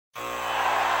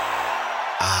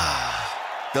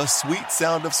The sweet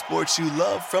sound of sports you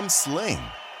love from Sling.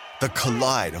 The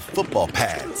collide of football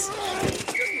pads.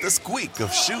 The squeak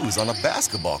of shoes on a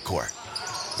basketball court.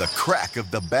 The crack of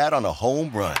the bat on a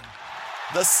home run.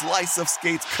 The slice of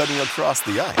skates cutting across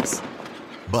the ice.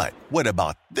 But what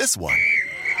about this one?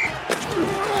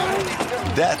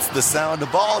 That's the sound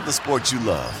of all the sports you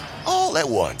love, all at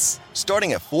once.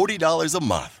 Starting at $40 a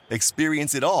month.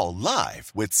 Experience it all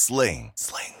live with Sling.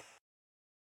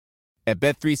 At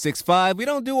Bet365, we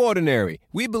don't do ordinary.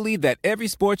 We believe that every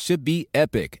sport should be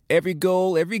epic. Every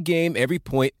goal, every game, every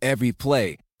point, every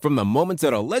play. From the moments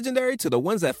that are legendary to the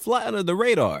ones that fly under the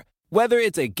radar. Whether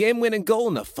it's a game-winning goal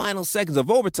in the final seconds of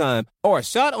overtime or a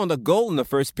shot on the goal in the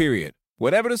first period.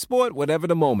 Whatever the sport, whatever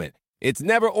the moment. It's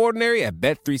never ordinary at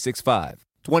Bet365.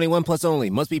 21 plus only.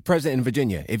 Must be present in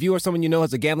Virginia. If you or someone you know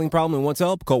has a gambling problem and wants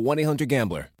help, call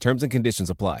 1-800-GAMBLER. Terms and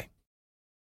conditions apply.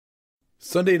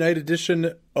 Sunday night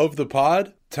edition of the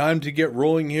pod. Time to get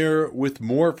rolling here with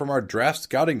more from our draft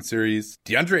scouting series.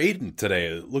 DeAndre Ayton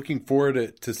today. Looking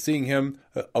forward to seeing him,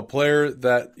 a player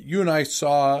that you and I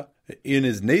saw in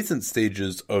his nascent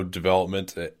stages of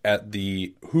development at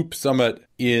the Hoop Summit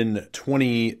in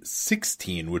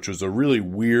 2016, which was a really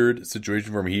weird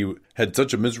situation for him. He had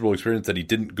such a miserable experience that he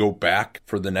didn't go back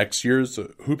for the next year's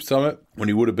Hoop Summit when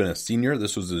he would have been a senior.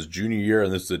 This was his junior year,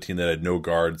 and this is a team that had no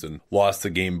guards and lost the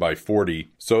game by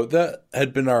 40. So that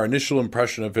had been our initial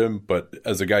impression of him, but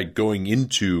as a guy going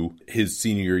into his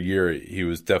senior year, he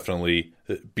was definitely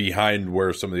behind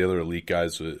where some of the other elite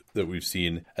guys that we've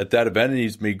seen at that event, and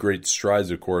he's made great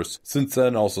strides, of course. Since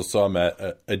then, also saw him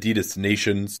at Adidas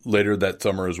Nations later that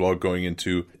summer as well, going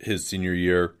into his senior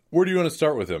year. Where do you want to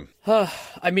start with him?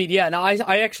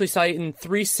 I actually saw it in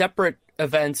 3 separate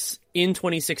events in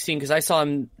 2016 because I saw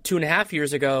him 2.5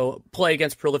 years ago play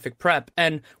against Prolific Prep.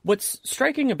 And what's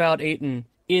striking about Ayton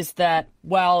is that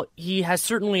while he has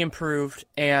certainly improved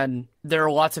and there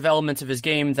are lots of elements of his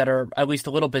game that are at least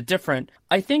a little bit different,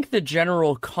 I think the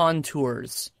general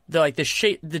contours,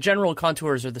 the general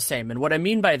contours are the same. And what I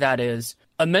mean by that is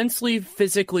immensely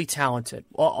physically talented,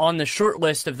 on the short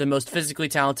list of the most physically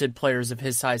talented players of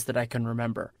his size that I can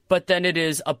remember. But then it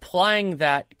is applying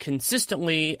that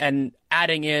consistently and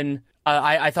adding in,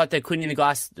 I thought that Cleaning the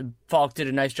Glass, Falk did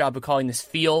a nice job of calling this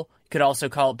feel. Could also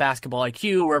call it basketball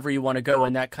IQ, wherever you want to go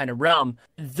in that kind of realm.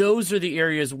 Those are the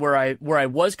areas where I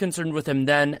was concerned with him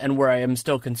then and where I am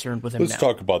still concerned with him now. Let's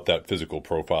talk about that physical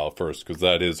profile first, because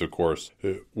that is, of course,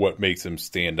 what makes him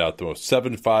stand out the most.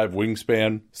 7'5"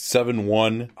 wingspan,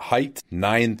 7'1" height,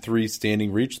 9'3"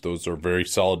 standing reach. Those are very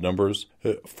solid numbers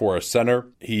for a center.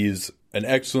 He's an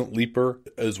excellent leaper,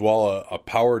 as well a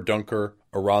power dunker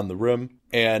around the rim.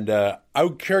 And I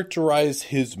would characterize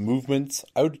his movements,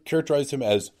 I would characterize him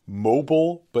as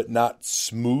mobile, but not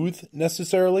smooth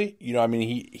necessarily.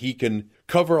 He can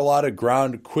cover a lot of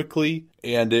ground quickly,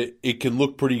 and it can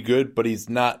look pretty good, but he's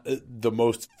not the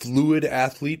most fluid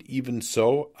athlete, even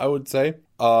so, I would say.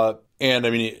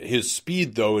 His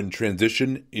speed, though, in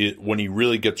transition, when he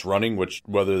really gets running, which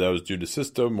whether that was due to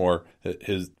system or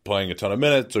his playing a ton of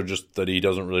minutes or just that he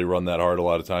doesn't really run that hard a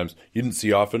lot of times, you didn't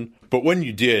see often. But when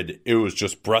you did, it was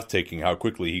just breathtaking how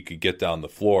quickly he could get down the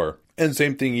floor. And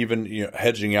same thing, even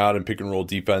hedging out and pick and roll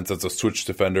defense as a switch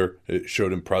defender, it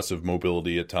showed impressive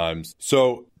mobility at times.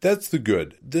 So that's the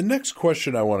good. The next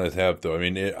question I want to have, though,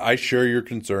 I share your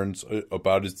concerns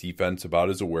about his defense, about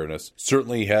his awareness.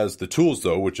 Certainly has the tools,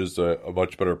 though, which is a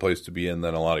much better place to be in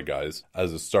than a lot of guys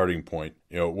as a starting point.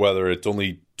 Whether it's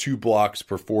only 2 blocks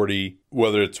per 40,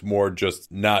 whether it's more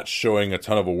just not showing a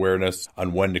ton of awareness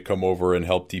on when to come over and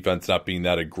help defense, not being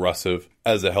that aggressive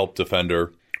as a help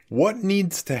defender. What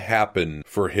needs to happen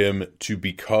for him to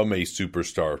become a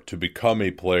superstar, to become a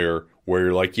player where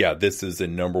you're like, yeah, this is a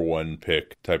number 1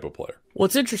 pick type of player? Well,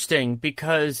 it's interesting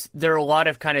because there are a lot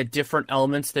of kind of different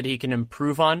elements that he can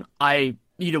improve on.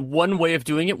 One way of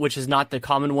doing it, which is not the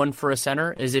common one for a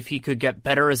center, is if he could get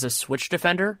better as a switch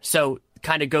defender. So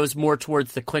kind of goes more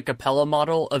towards the Clint Capella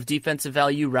model of defensive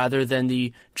value rather than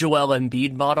the Joel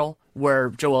Embiid model, where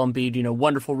Joel Embiid,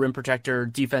 wonderful rim protector,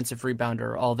 defensive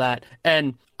rebounder, all that.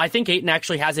 And I think Ayton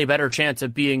actually has a better chance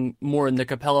of being more in the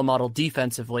Capella model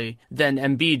defensively than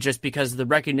Embiid, just because of the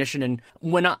recognition. And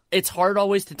it's hard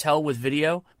always to tell with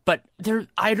video, but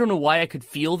I don't know why I could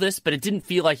feel this, but it didn't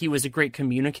feel like he was a great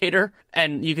communicator.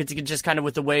 And you could just kind of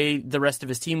with the way the rest of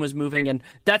his team was moving. And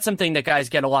that's something that guys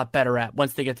get a lot better at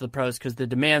once they get to the pros, because the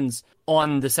demands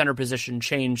on the center position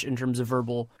change in terms of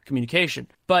verbal communication.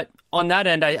 But on that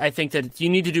end, I think that you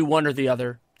need to do one or the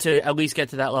other to at least get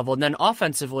to that level. And then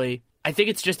offensively, I think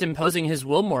it's just imposing his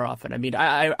will more often.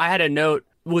 I had a note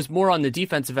was more on the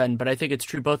defensive end, but I think it's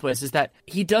true both ways, is that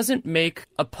he doesn't make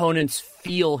opponents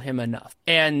feel him enough.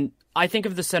 And I think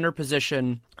of the center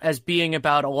position as being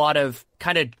about a lot of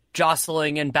kind of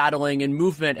jostling and battling and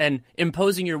movement and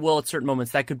imposing your will at certain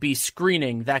moments. That could be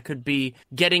screening. That could be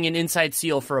getting an inside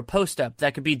seal for a post-up.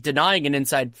 That could be denying an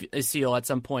inside seal at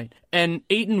some point. And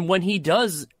Ayton, when he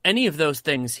does any of those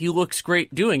things, he looks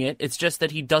great doing it. It's just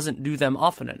that he doesn't do them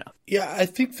often enough. Yeah, I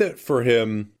think that for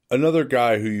him, another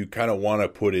guy who you kind of want to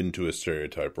put into a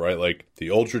stereotype, right? Like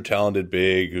the ultra-talented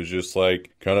big who's just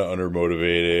like kind of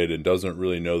undermotivated and doesn't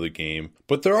really know the game.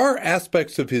 But there are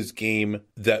aspects of his game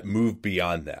that move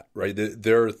beyond that, right?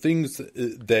 There are things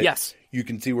that you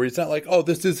can see where he's not like, oh,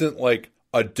 this isn't like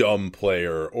a dumb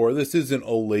player, or this isn't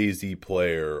a lazy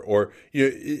player, or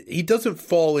he doesn't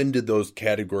fall into those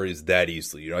categories that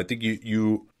easily. I think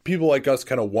you people like us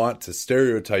kind of want to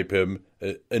stereotype him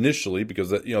initially because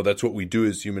that's what we do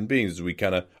as human beings. Is we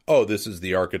kind of, oh, this is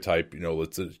the archetype.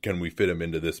 Can we fit him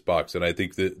into this box? And I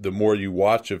think that the more you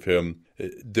watch of him,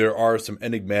 there are some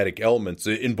enigmatic elements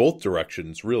in both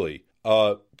directions, really.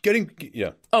 Oh,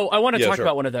 I want to talk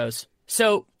about one of those.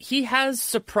 So he has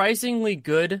surprisingly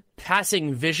good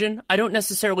passing vision. I don't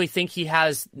necessarily think he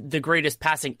has the greatest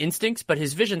passing instincts, but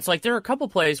his vision's like there are a couple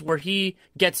plays where he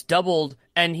gets doubled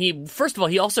and first of all,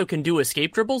 he also can do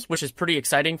escape dribbles, which is pretty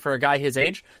exciting for a guy his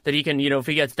age, that he can, if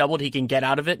he gets doubled, he can get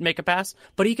out of it and make a pass.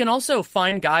 But he can also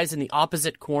find guys in the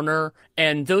opposite corner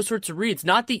and those sorts of reads,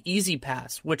 not the easy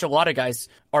pass, which a lot of guys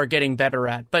are getting better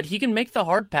at, but he can make the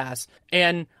hard pass.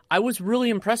 And I was really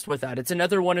impressed with that. It's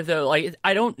another one of the,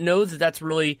 I don't know that that's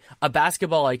really a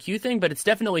basketball IQ thing, but it's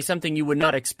definitely something you would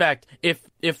not expect if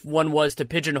one was to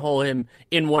pigeonhole him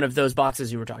in one of those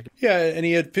boxes you were talking about. Yeah, and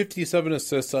he had 57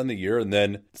 assists on the year, and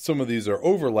then some of these are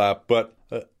overlap, but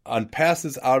on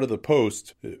passes out of the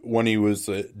post, when he was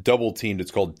double teamed,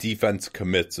 it's called defense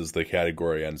commits is the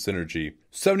category on Synergy.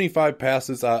 75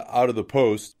 passes out of the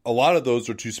post. A lot of those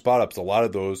are two spot ups. A lot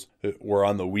of those were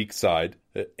on the weak side.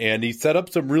 And he set up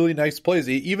some really nice plays.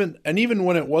 Even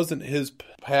when it wasn't his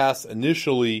pass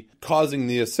initially causing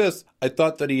the assist, I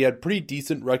thought that he had pretty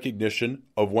decent recognition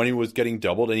of when he was getting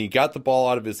doubled, and he got the ball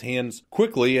out of his hands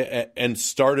quickly and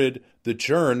started the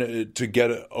churn to get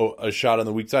a shot on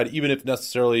the weak side. Even if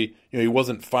necessarily he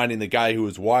wasn't finding the guy who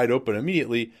was wide open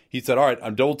immediately, he said, all right,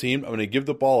 I'm double teamed. I'm going to give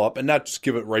the ball up and not just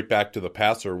give it right back to the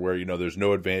passer where, there's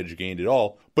no advantage gained at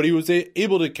all. But he was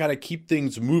able to kind of keep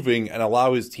things moving and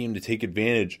allow his team to take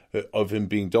advantage of him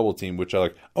being double teamed, which I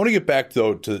like. I want to get back,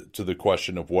 though, to the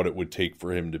question of what it would take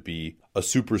for him to be a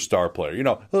superstar player.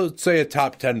 Let's say a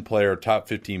top 10 player, top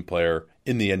 15 player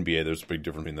in the NBA. There's a big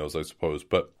difference between those, I suppose.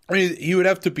 But he would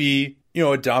have to be,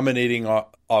 a dominating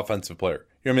offensive player.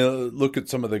 Look at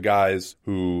some of the guys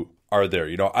who are there.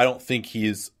 I don't think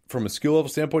he's, from a skill level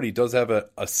standpoint, he does have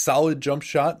a solid jump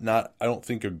shot. I don't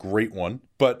think a great one.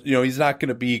 But, he's not going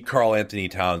to be Karl Anthony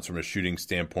Towns from a shooting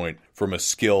standpoint, from a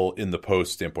skill in the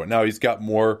post standpoint. Now, he's got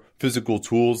more physical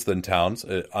tools than Towns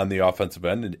on the offensive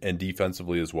end and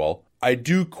defensively as well. I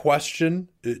do question,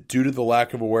 due to the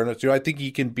lack of awareness, I think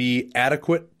he can be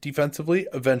adequate defensively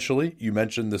eventually. You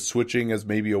mentioned the switching as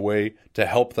maybe a way to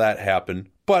help that happen.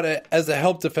 But as a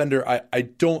help defender, I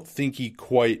don't think he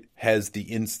quite has the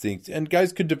instinct. And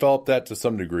guys could develop that to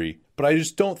some degree. But I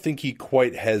just don't think he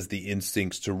quite has the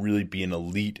instincts to really be an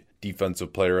elite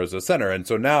defensive player as a center. And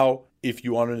so now, if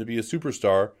you want him to be a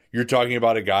superstar, you're talking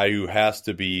about a guy who has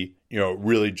to be,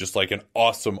 really just like an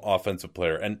awesome offensive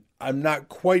player. And I'm not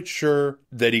quite sure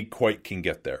that he quite can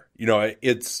get there.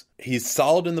 He's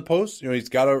solid in the post. He's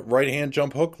got a right-hand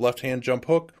jump hook, left-hand jump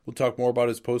hook. We'll talk more about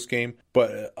his post game.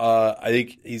 But I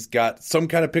think he's got some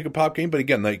kind of pick-and-pop game. But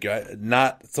again,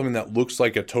 not something that looks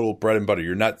like a total bread and butter.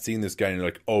 You're not seeing this guy and you're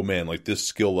like, oh man, this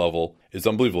skill level is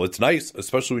unbelievable. It's nice,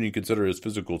 especially when you consider his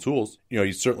physical tools.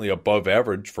 He's certainly above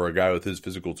average for a guy with his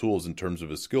physical tools in terms of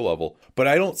his skill level. But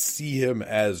I don't see him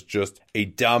as just a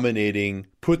dominating,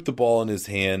 put the ball in his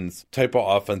hands type of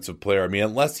offensive player.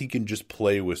 Unless he can just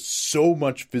play with so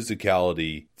much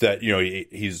physicality that,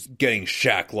 he's getting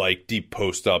Shaq-like deep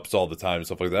post-ups all the time and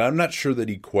stuff like that. I'm not sure that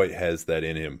he quite has that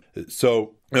in him.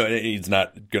 So he's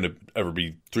not going to ever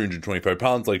be 325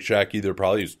 pounds like Shaq either.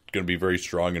 Probably he's going to be very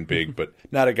strong and big, but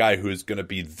not a guy who is going to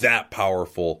be that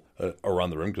powerful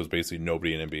around the rim, because basically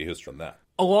nobody in NBA history done that.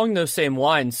 Along those same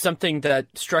lines, something that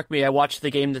struck me, I watched the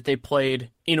game that they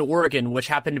played in Oregon, which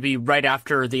happened to be right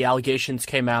after the allegations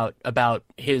came out about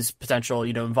his potential,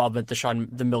 involvement,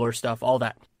 the Miller stuff, all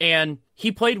that. And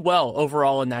he played well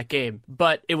overall in that game,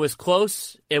 but it was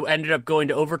close. It ended up going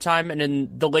to overtime, and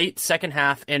in the late second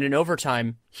half and in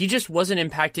overtime, he just wasn't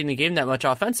impacting the game that much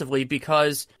offensively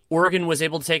because Oregon was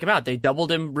able to take him out. They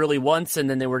doubled him really once, and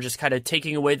then they were just kind of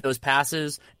taking away those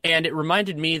passes. And it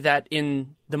reminded me that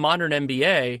in the modern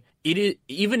NBA, it is,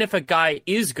 even if a guy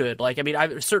is good, like, I mean,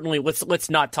 I certainly, let's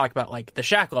not talk about like the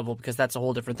Shaq level, because that's a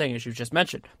whole different thing, as you just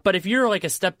mentioned. But if you're like a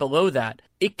step below that,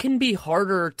 it can be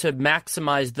harder to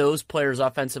maximize those players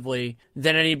offensively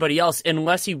than anybody else,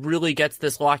 unless he really gets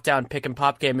this lockdown pick and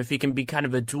pop game. If he can be kind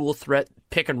of a dual threat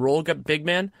pick and roll big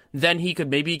man, then he could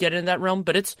maybe get in that realm.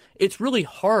 But it's really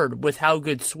hard with how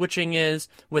good switching is,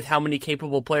 with how many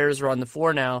capable players are on the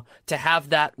floor now, to have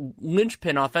that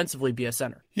linchpin offensively be a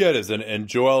center. Yeah, it is. And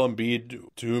Joel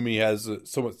Embiid, to whom he has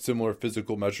somewhat similar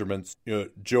physical measurements,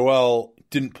 Joel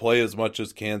didn't play as much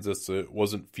as Kansas,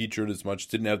 wasn't featured as much,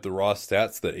 didn't have the raw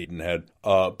stats that Ayton had.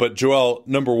 But Joel,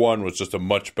 number one, was just a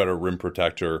much better rim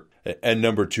protector, and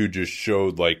number two, just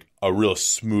showed like a real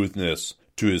smoothness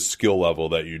to his skill level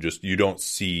that you don't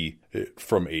see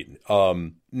from Ayton.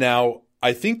 Now,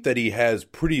 I think that he has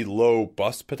pretty low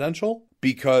bust potential,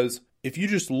 because if you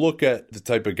just look at the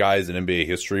type of guys in NBA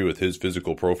history with his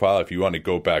physical profile, if you want to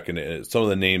go back, and some of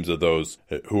the names of those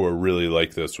who are really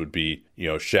like this would be,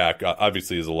 Shaq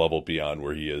obviously is a level beyond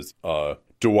where he is.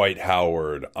 Dwight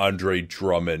Howard, Andre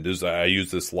Drummond. I use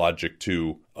this logic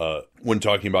too when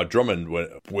talking about Drummond,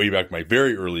 way back in my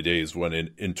very early days, when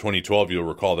in 2012, you'll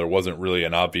recall, there wasn't really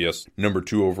an obvious number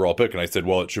 2 overall pick. And I said,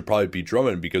 well, it should probably be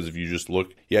Drummond, because if you just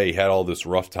look, he had all this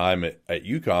rough time at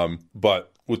UConn, but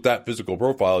with that physical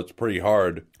profile, it's pretty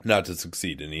hard not to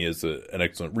succeed. And he is an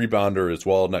excellent rebounder as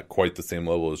well, not quite the same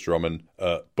level as Drummond.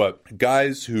 But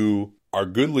guys who are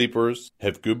good leapers,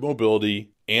 have good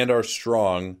mobility, and are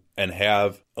strong, and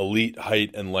have elite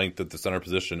height and length at the center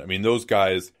position. I mean, those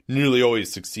guys nearly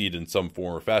always succeed in some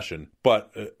form or fashion.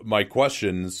 But my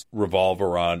questions revolve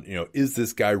around, is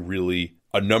this guy really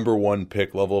a number 1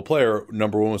 pick level of player?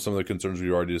 Number 1 with some of the concerns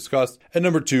we already discussed. And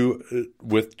number 2,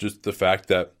 with just the fact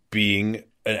that being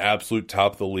an absolute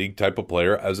top of the league type of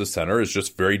player as a center is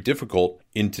just very difficult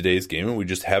in today's game. And we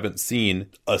just haven't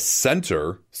seen a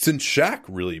center since Shaq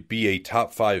really be a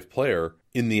top 5 player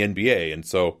in the NBA. And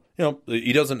so,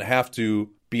 he doesn't have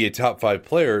to be a top 5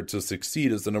 player to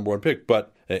succeed as the number 1 pick.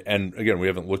 But, and again, we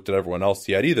haven't looked at everyone else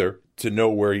yet either to know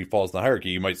where he falls in the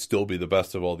hierarchy. He might still be the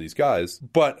best of all these guys.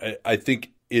 But I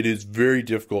think it is very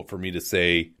difficult for me to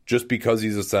say, just because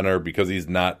he's a center, because he's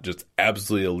not just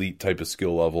absolutely elite type of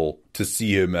skill level, to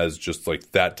see him as just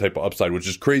like that type of upside, which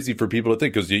is crazy for people to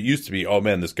think, because it used to be, oh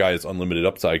man, this guy is unlimited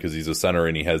upside because he's a center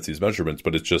and he has these measurements.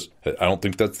 But it's just, I don't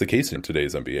think that's the case in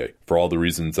today's NBA, for all the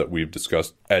reasons that we've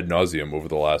discussed ad nauseum over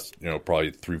the last,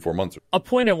 probably 3-4 months. A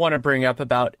point I want to bring up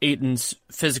about Ayton's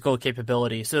physical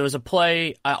capability. So there was a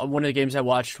play, one of the games I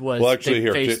watched was, well, actually,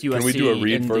 here, can we do a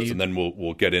read first, and then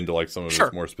we'll get into like some of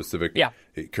his more specific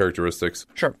characteristics?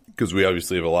 Sure. Because we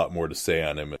obviously have a lot more to say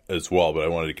on him as well, but I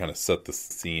wanted to kind of set the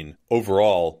scene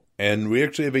overall. And we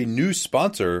actually have a new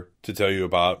sponsor to tell you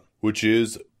about, which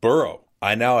is Burrow.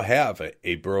 I now have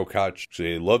a Burrow couch,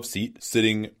 actually a love seat,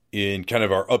 sitting in kind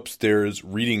of our upstairs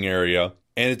reading area,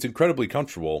 and it's incredibly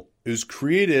comfortable. It was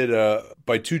created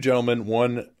by 2 gentlemen.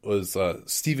 One was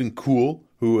Stephen Kuhl,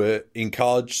 who in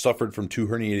college suffered from 2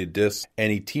 herniated discs,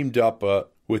 and he teamed up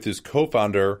with his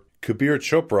co-founder, Kabir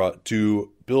Chopra,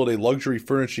 to build a luxury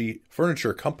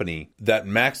furniture company that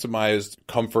maximized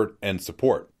comfort and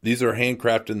support. These are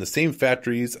handcrafted in the same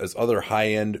factories as other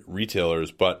high-end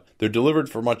retailers, but they're delivered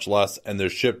for much less, and they're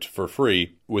shipped for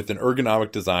free with an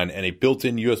ergonomic design and a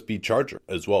built-in USB charger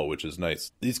as well, which is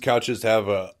nice. These couches have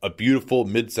a beautiful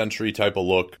mid-century type of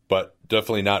look, but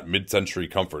definitely not mid-century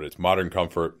comfort. It's modern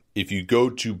comfort. If you go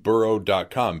to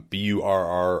burrow.com,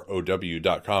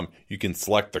 BURROW.com, you can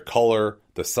select the color,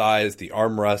 the size, the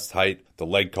armrest height, the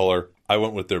leg color. I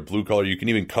went with their blue color. You can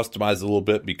even customize it a little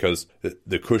bit, because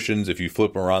the cushions, if you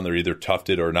flip them around, they're either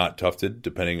tufted or not tufted,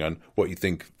 depending on what you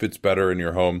think fits better in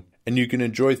your home. And you can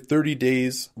enjoy 30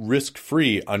 days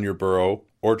risk-free on your Burrow,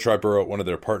 or try Burrow at one of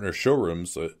their partner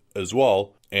showrooms as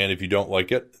well. And if you don't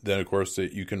like it, then of course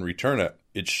you can return it.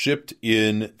 It's shipped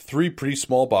in 3 pretty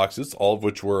small boxes, all of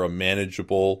which were a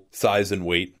manageable size and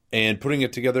weight. And putting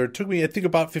it together, it took me, I think,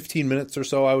 about 15 minutes or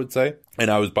so, I would say. And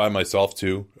I was by myself,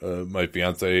 too. My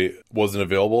fiance wasn't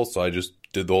available, so I just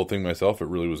did the whole thing myself. It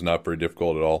really was not very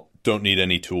difficult at all. Don't need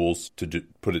any tools to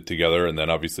put it together. And then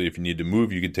obviously, if you need to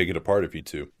move, you can take it apart if you need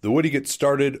to. The way to get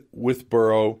started with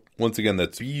Burrow, once again,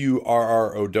 that's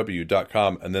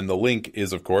BURROW.com. And then the link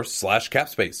is, of course,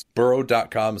 /capspace.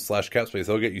 Burrow.com/capspace.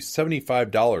 They'll get you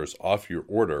 $75 off your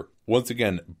order. Once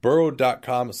again,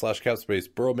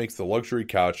 burrow.com/capspace. Burrow makes the luxury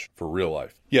couch for real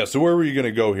life. Yeah, so where were you going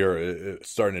to go here,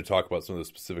 starting to talk about some of the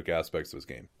specific aspects of this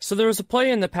game? So there was a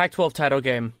play in the Pac-12 title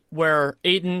game where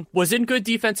Ayton was in good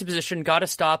defensive position, got a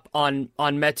stop on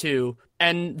Metu,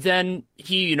 and then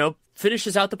he,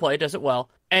 finishes out the play, does it well,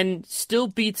 and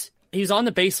still he's on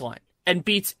the baseline and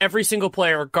beats every single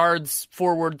player, guards,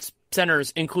 forwards,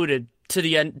 centers included, to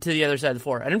the other side of the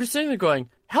floor. And I'm just sitting there going,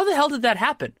 how the hell did that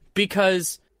happen?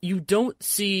 Because you don't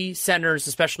see centers,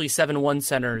 especially 7-1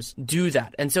 centers, do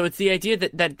that. And so it's the idea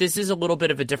that this is a little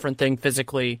bit of a different thing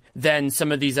physically than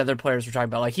some of these other players we're talking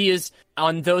about. Like, he is,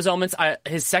 on those elements,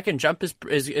 his second jump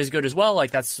is good as well.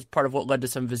 Like, that's part of what led to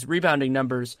some of his rebounding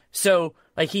numbers. So,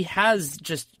 like, he has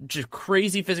just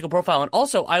crazy physical profile. And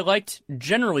also,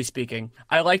 generally speaking,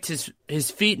 I liked his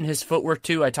feet and his footwork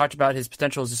too. I talked about his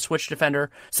potential as a switch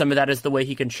defender. Some of that is the way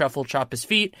he can shuffle chop his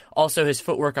feet. Also, his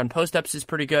footwork on post-ups is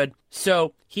pretty good.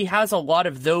 So he has a lot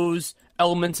of those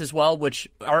elements as well, which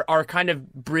are kind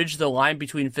of bridge the line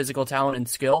between physical talent and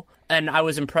skill. And I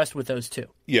was impressed with those too.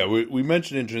 Yeah, we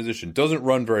mentioned in transition, doesn't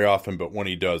run very often, but when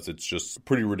he does, it's just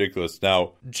pretty ridiculous.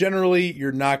 Now, generally,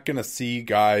 you're not going to see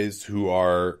guys who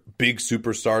are big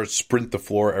superstars sprint the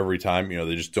floor every time.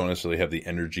 They just don't necessarily have the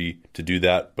energy to do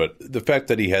that. But the fact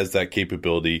that he has that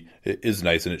capability is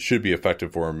nice, and it should be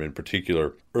effective for him in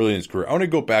particular early in his career. I want to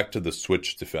go back to the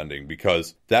switch defending,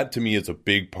 because that to me is a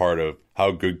big part of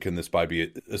how good can this guy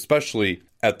be, especially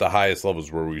at the highest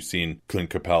levels where we've seen Clint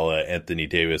Capella, Anthony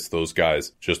Davis, those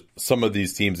guys. Just some of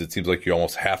these teams, it seems like you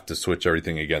almost have to switch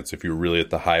everything against if you're really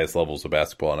at the highest levels of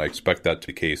basketball. And I expect that to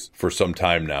be the case for some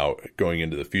time now going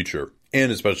into the future. And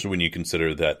especially when you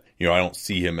consider that, I don't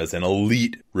see him as an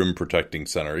elite rim protecting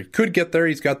center. He could get there.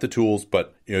 He's got the tools,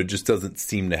 but, just doesn't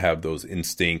seem to have those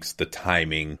instincts, the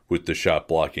timing with the shot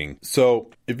blocking.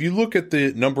 So if you look at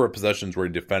the number of possessions where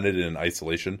he defended in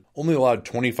isolation, only allowed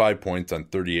 25 points on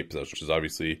 38 possessions, which is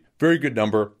obviously a very good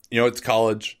number. It's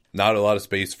college. Not a lot of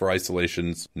space for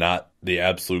isolations, not the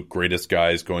absolute greatest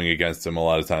guys going against him a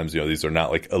lot of times. These are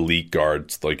not like elite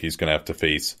guards like he's going to have to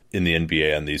face in the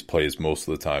NBA on these plays most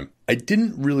of the time. I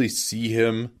didn't really see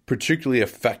him particularly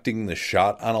affecting the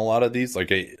shot on a lot of these. Like,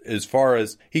 as far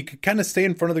as he could kind of stay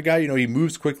in front of the guy, he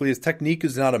moves quickly. His technique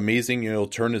is not amazing. He'll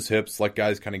turn his hips, let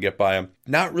guys kind of get by him.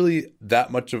 Not really that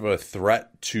much of a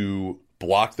threat to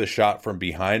block the shot from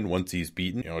behind once he's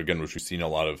beaten. Again, which we've seen a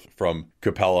lot of from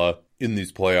Capella in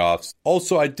these playoffs.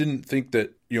 Also, I didn't think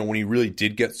that, when he really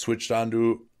did get switched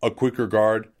onto a quicker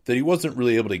guard, that he wasn't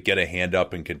really able to get a hand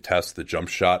up and contest the jump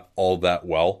shot all that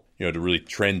well, to really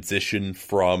transition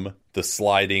from the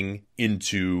sliding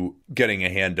into getting a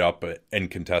hand up and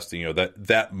contesting.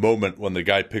 That moment when the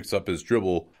guy picks up his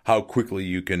dribble, how quickly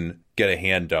you can get a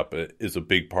hand up is a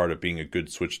big part of being a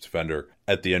good switch defender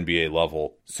at the NBA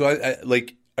level. So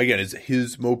again,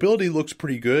 his mobility looks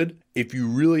pretty good. If you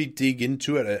really dig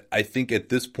into it, I think at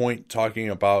this point, talking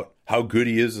about how good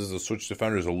he is as a switch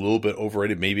defender is a little bit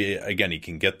overrated. Maybe, again, he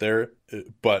can get there,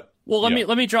 but... Well,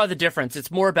 let me draw the difference.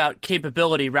 It's more about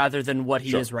capability rather than what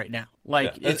he is right now.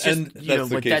 Like, it's just, and that's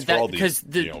the case for all these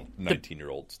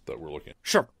 19-year-olds that we're looking at.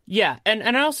 Sure. Yeah.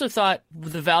 And I also thought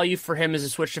the value for him as a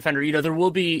switch defender, there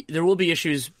will be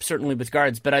issues certainly with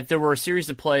guards, but there were a series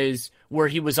of plays where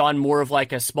he was on more of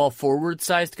like a small forward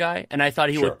sized guy. And I thought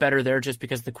he looked better there just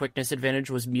because the quickness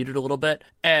advantage was muted a little bit.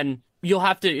 And you'll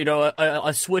have to,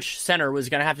 a switch center was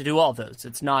going to have to do all of those.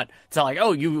 It's not like,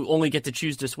 oh, you only get to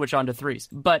choose to switch onto threes.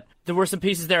 But there were some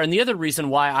pieces there. And the other reason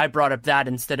why I brought up that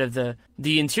instead of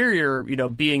the interior,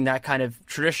 being that kind of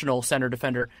traditional center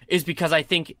defender is because I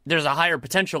think there's a higher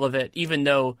potential of it, even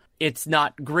though it's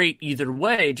not great either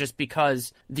way, just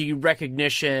because the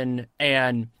recognition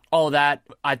and all that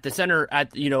at the center,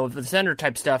 the center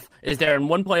type stuff is there. And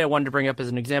one play I wanted to bring up as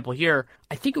an example here,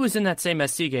 I think it was in that same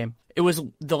SC game. It was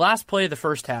the last play of the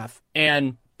first half,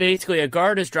 and basically a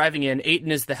guard is driving in.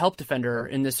 Ayton is the help defender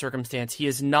in this circumstance. He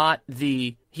is not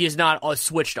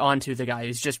switched onto the guy.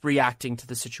 He's just reacting to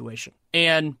the situation.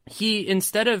 And he,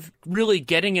 instead of really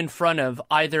getting in front of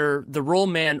either the roll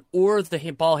man or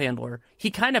the ball handler, he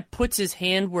kind of puts his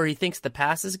hand where he thinks the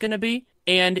pass is going to be.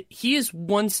 And he is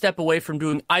one step away from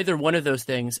doing either one of those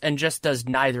things and just does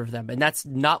neither of them. And that's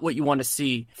not what you want to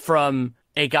see from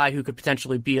a guy who could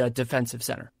potentially be a defensive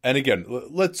center. And again,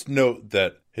 let's note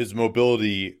that his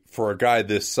mobility for a guy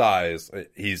this size,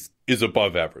 is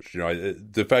above average.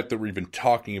 The fact that we're even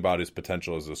talking about his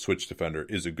potential as a switch defender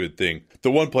is a good thing.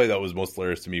 The one play that was most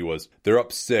hilarious to me was they're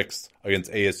up 6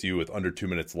 against ASU with under 2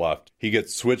 minutes left. He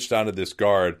gets switched onto this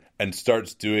guard and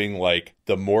starts doing like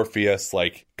the Morpheus,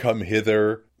 like come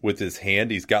hither with his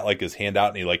hand. He's got like his hand out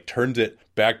and he like turns it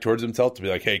back towards himself to be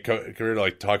like, hey, come here to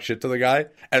like talk shit to the guy.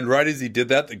 And right as he did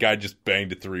that, the guy just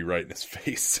banged a 3 right in his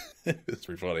face. It's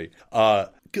pretty funny.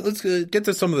 Let's get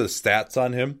to some of the stats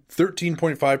on him.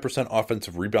 13.5%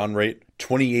 offensive rebound rate,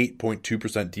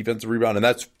 28.2% defensive rebound, and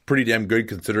that's pretty damn good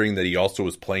considering that he also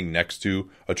was playing next to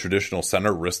a traditional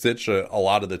center, Ristich, a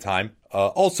lot of the time.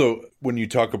 Also, when you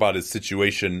talk about his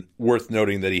situation, worth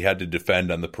noting that he had to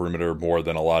defend on the perimeter more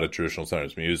than a lot of traditional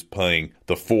centers. I mean, he was playing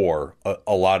the 4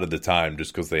 a lot of the time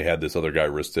just because they had this other guy,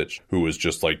 Ristich, who was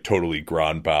just like totally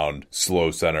ground-bound,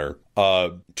 slow center.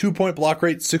 2-point block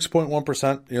rate,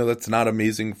 6.1%. That's not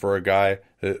amazing for a guy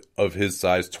of his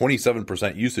size.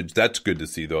 27% usage. That's good to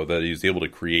see, though, that he's able to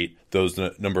create those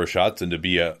number of shots and to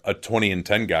be a 20 and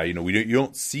 10 guy. You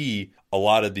don't see a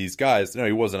lot of these guys.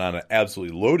 He wasn't on an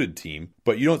absolutely loaded team,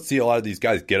 but you don't see a lot of these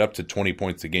guys get up to 20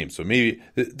 points a game. So maybe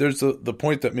there's the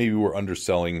point that maybe we're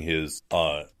underselling his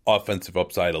offensive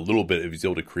upside a little bit if he's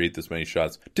able to create this many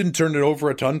shots. Didn't turn it over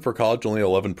a ton for college, only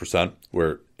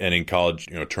 11%, and in college,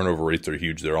 turnover rates are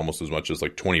huge. They're almost as much as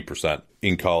like 20%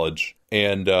 in college.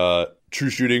 And true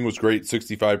shooting was great,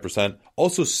 65%.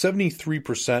 Also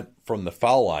 73% from the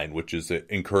foul line, which is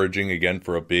encouraging again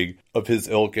for a big of his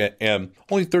ilk. And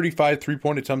only 35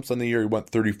 3-point attempts on the year. He went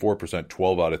 34%,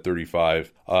 12 out of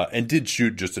 35, and did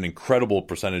shoot just an incredible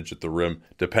percentage at the rim,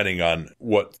 depending on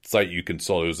what site you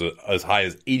consult. It was as high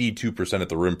as 82% at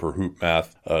the rim per hoop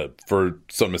math. For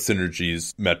some of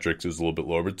Synergy's metrics, it was a little bit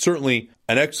lower, but certainly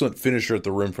an excellent finisher at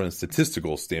the rim from a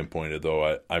statistical standpoint,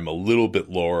 though I'm a little bit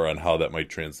lower on how that might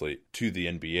translate to the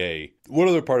NBA. What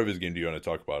other part of his game do you want to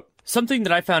talk about? Something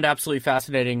that I found absolutely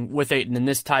fascinating with Ayton, and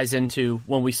this ties into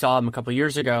when we saw him a couple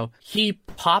years ago, he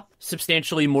popped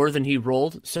substantially more than he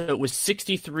rolled. So it was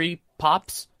 63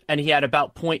 pops, and he had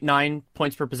about 0.9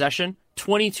 points per possession,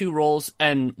 22 rolls,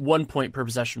 and 1 point per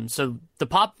possession. So the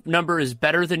pop number is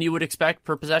better than you would expect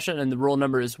per possession, and the roll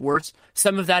number is worse.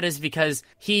 Some of that is because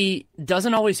he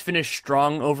doesn't always finish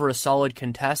strong over a solid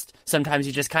contest. Sometimes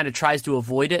he just kind of tries to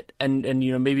avoid it and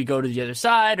maybe go to the other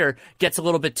side or gets a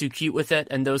little bit too cute with it,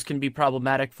 and those can be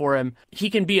problematic for him. He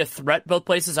can be a threat both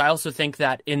places. I also think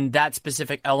that in that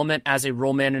specific element as a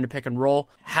roll man in a pick and roll,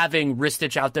 having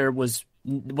Ristich out there was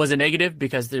a negative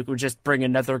because it would just bring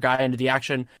another guy into the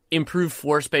action. Improved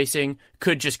floor spacing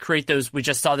could just create those. We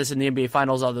just saw this in the NBA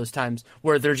Finals all those times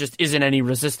where there just isn't any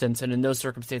resistance, and in those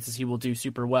circumstances he will do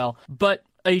super well. But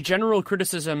a general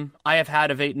criticism I have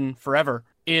had of Ayton forever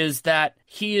is that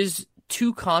he is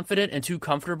too confident and too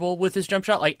comfortable with his jump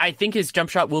shot. Like, I think his jump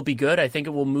shot will be good. I think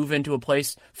it will move into a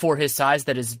place for his size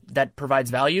that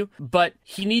provides value, but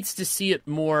he needs to see it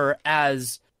more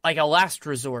as like a last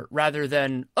resort rather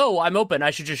than, oh, I'm open,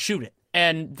 I should just shoot it.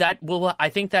 And I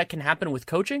think that can happen with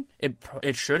coaching.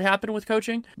 It should happen with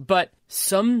coaching. But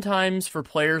sometimes for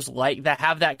players like that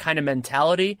have that kind of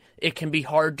mentality, it can be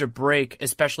hard to break,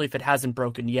 especially if it hasn't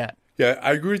broken yet. Yeah,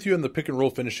 I agree with you on the pick and roll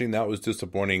finishing. That was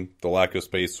disappointing. The lack of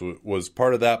space was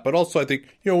part of that. But also I think,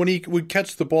 when he would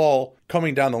catch the ball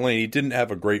coming down the lane, he didn't have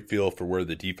a great feel for where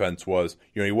the defense was.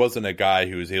 He wasn't a guy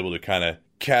who was able to kind of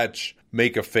catch,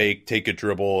 make a fake, take a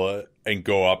dribble, and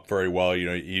go up very well.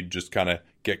 He'd just kind of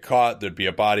get caught. There'd be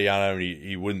a body on him.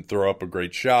 He wouldn't throw up a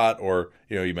great shot, or,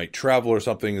 he might travel or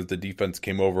something as the defense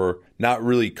came over. Not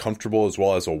really comfortable as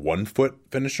well as a 1-foot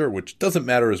finisher, which doesn't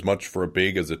matter as much for a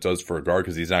big as it does for a guard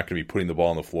because he's not going to be putting the ball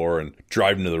on the floor and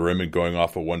driving to the rim and going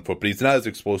off of 1 foot. But he's not as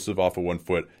explosive off of 1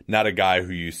 foot. Not a guy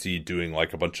who you see doing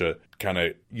like a bunch of kind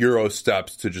of Euro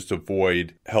steps to just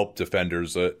avoid help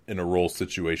defenders in a roll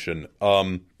situation.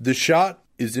 The shot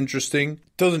is interesting.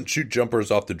 Doesn't shoot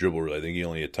jumpers off the dribble, really. I think he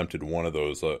only attempted one of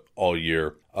those all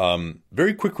year.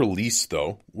 Very quick release,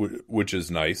 though, which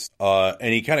is nice.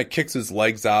 And he kind of kicks his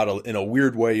legs out in a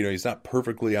weird way. He's not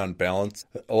perfectly on balance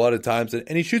a lot of times.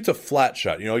 And he shoots a flat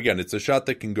shot. Again, it's a shot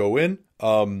that can go in.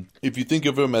 If you think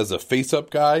of him as a face-up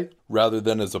guy rather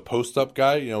than as a post-up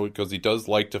guy, because he does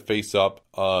like to face up.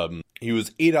 He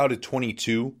was 8 out of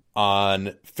 22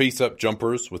 on face-up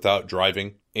jumpers without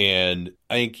driving. And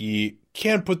I think he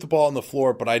can put the ball on the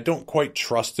floor, but I don't quite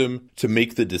trust him to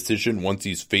make the decision once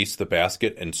he's faced the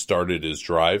basket and started his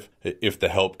drive, if the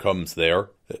help comes there,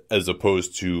 as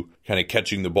opposed to kind of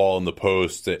catching the ball in the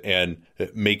post and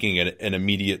making an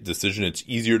immediate decision. It's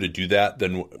easier to do that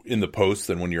than in the post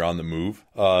than when you're on the move.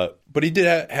 But he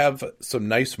did have some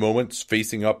nice moments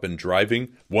facing up and driving.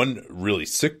 One really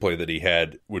sick play that he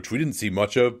had, which we didn't see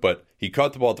much of, but he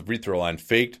caught the ball at the free throw line,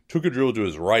 faked, took a dribble to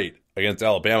his right against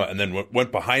Alabama, and then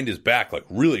went behind his back like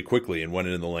really quickly and went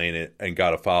in the lane and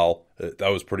got a foul. That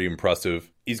was pretty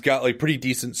impressive. He's got like pretty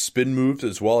decent spin moves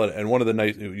as well. And one of the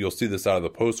nice, you'll see this out of the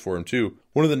post for him too.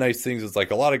 One of the nice things is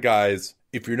like a lot of guys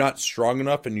if you're not strong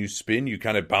enough and you spin, you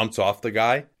kind of bounce off the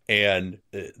guy and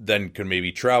then can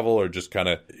maybe travel or just kind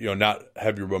of, not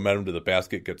have your momentum to the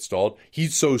basket get stalled.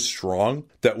 He's so strong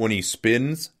that when he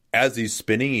spins, as he's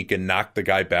spinning, he can knock the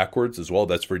guy backwards as well.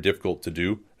 That's very difficult to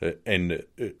do and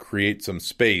create some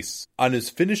space. On his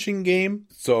finishing game,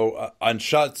 so on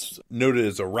shots noted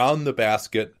as around the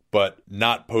basket, but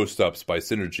not post-ups by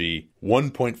Synergy,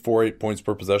 1.48 points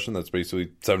per possession. That's basically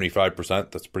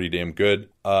 75%. That's pretty damn good.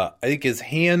 I think his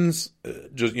hands,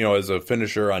 just, as a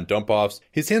finisher on dump-offs,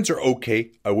 his hands are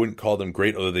okay. I wouldn't call them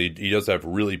great, although he does have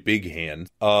really big hands.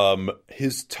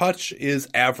 His touch is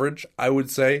average, I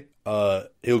would say.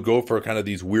 He'll go for kind of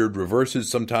these weird reverses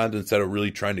sometimes instead of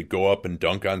really trying to go up and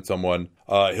dunk on someone.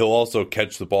 He'll also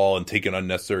catch the ball and take an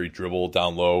unnecessary dribble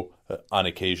down low on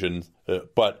occasion.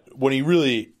 But when he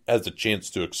really has a chance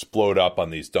to explode up on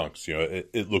these dunks,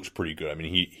 it looks pretty good. I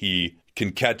mean, he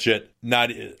can catch it,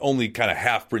 not only kind of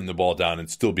half bring the ball down and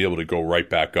still be able to go right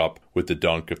back up with the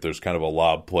dunk if there's kind of a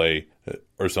lob play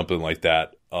or something like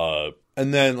that.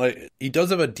 And then he does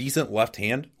have a decent left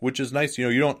hand, which is nice.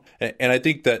 You don't, and I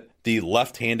think that the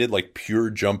left-handed,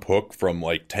 pure jump hook from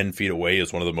 10 feet away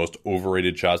is one of the most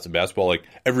overrated shots in basketball.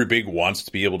 Every big wants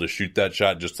to be able to shoot that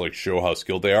shot, just show how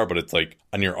skilled they are. But it's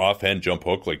on your offhand jump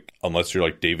hook, unless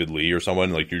you're David Lee or someone,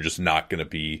 you're just not going to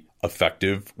be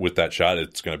effective with that shot.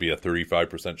 It's going to be a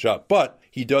 35% shot. But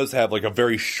he does have a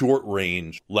very short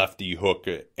range lefty hook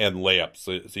and layups.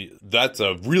 So that's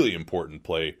a really important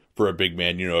play for a big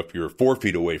man. If you're 4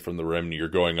 feet away from the rim and you're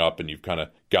going up and you've kind of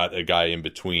got a guy in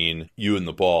between you and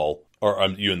the ball, or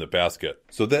you and the basket.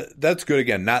 So that's good.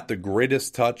 Again, not the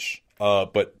greatest touch,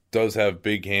 but does have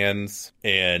big hands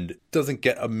and doesn't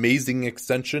get amazing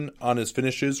extension on his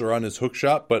finishes or on his hook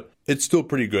shot, but it's still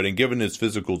pretty good. And given his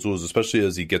physical tools, especially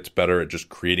as he gets better at just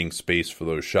creating space for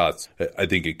those shots, I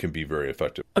think it can be very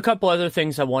effective. A couple other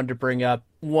things I wanted to bring up.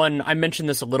 One, I mentioned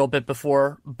this a little bit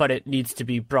before, but it needs to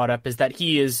be brought up, is that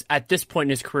he is, at this point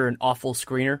in his career, an awful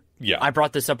screener. Yeah. I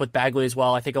brought this up with Bagley as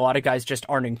well. I think a lot of guys just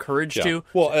aren't encouraged to.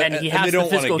 Well, and he has the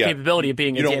physical capability of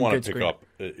being a damn good screener. You don't want to pick up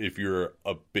if you're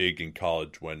a big in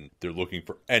college when they're looking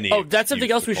for any. Oh, that's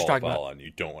something else we should talk about. On.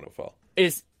 You don't want to foul.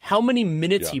 Is how many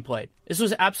minutes he played. This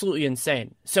was absolutely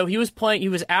insane. So he was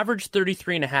average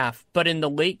 33.5, but in the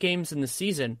late games in the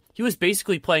season, he was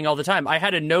basically playing all the time. I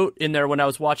had a note in there when I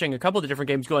was watching a couple of the different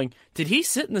games going, did he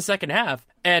sit in the second half?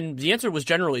 And the answer was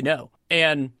generally no.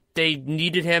 And they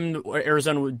needed him.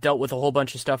 Arizona dealt with a whole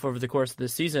bunch of stuff over the course of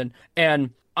this season.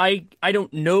 And I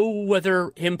don't know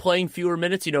whether him playing fewer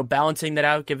minutes, balancing that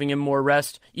out, giving him more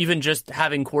rest, even just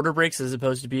having quarter breaks as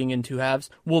opposed to being in two halves,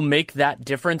 will make that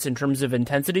difference in terms of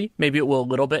intensity. Maybe it will a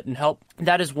little bit and help.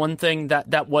 That is one thing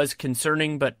that was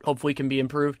concerning, but hopefully can be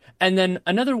improved. And then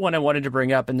another one I wanted to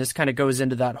bring up, and this kind of goes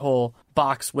into that whole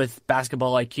box with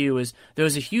basketball IQ, is there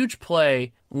was a huge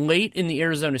play late in the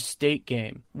Arizona State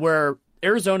game where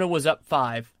Arizona was up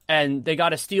 5 and they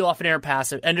got a steal off an air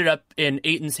pass. It ended up in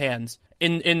Ayton's hands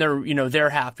in their,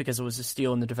 their half, because it was a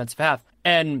steal in the defensive half.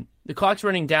 And the clock's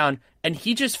running down and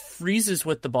he just freezes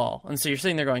with the ball. And so you're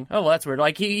sitting there going, oh, well, that's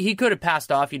weird. He could have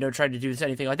passed off, tried to do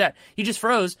anything like that. He just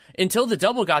froze until the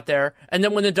double got there. And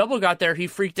then when the double got there, he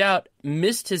freaked out,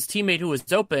 missed his teammate who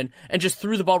was open, and just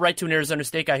threw the ball right to an Arizona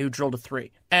State guy who drilled a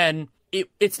 3. And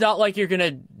it's not like you're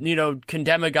going to,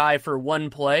 condemn a guy for one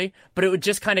play, but it would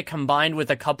just kind of combined with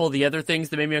a couple of the other things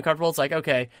that made me uncomfortable. It's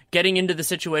okay, getting into the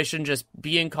situation, just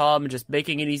being calm and just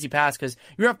making an easy pass, because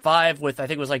you're up 5 with, I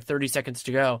think it was 30 seconds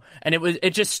to go. And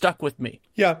it just stuck with me.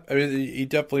 Yeah. I mean, he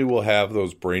definitely will have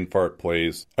those brain fart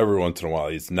plays every once in a while.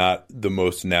 He's not the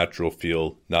most natural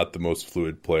feel, not the most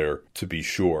fluid player, to be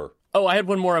sure. Oh, I had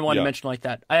one more I wanted to mention like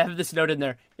that. I have this note in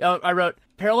there. I wrote,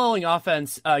 paralleling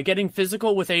offense, getting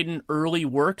physical with Ayton early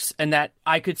works, and that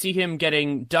I could see him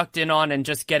getting ducked in on and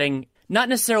just getting, not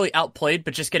necessarily outplayed,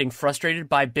 but just getting frustrated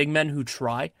by big men who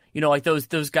try.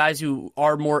 Those guys who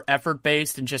are more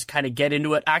effort-based and just kind of get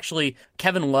into it. Actually,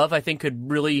 Kevin Love, I think,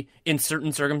 could really, in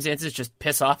certain circumstances, just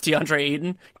piss off DeAndre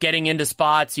Ayton, getting into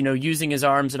spots, using his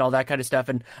arms and all that kind of stuff.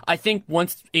 And I think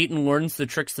once Ayton learns the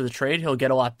tricks to the trade, he'll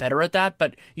get a lot better at that.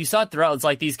 But you saw it throughout.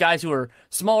 It's these guys who are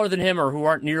smaller than him or who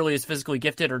aren't nearly as physically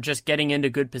gifted are just getting into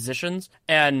good positions.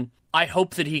 And I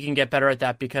hope that he can get better at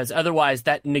that, because otherwise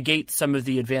that negates some of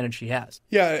the advantage he has.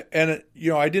 Yeah, and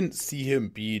I didn't see him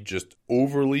be just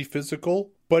overly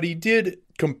physical, but he did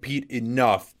compete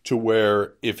enough to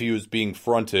where if he was being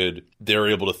fronted, they're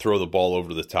able to throw the ball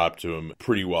over the top to him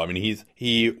pretty well. I mean,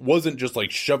 he wasn't just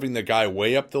like shoving the guy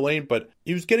way up the lane, but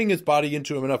he was getting his body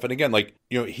into him enough. And again, like,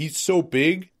 he's so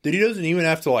big that he doesn't even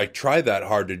have to like try that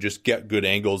hard to just get good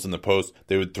angles in the post.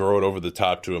 They would throw it over the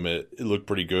top to him. It looked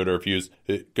pretty good. Or if he was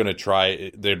going to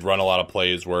try, they'd run a lot of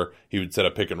plays where he would set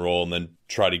a pick and roll and then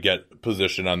try to get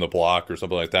position on the block or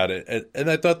something like that. And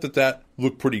I thought that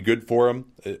looked pretty good for him.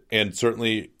 And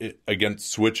certainly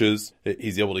against switches,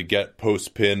 he's able to get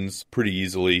post pins pretty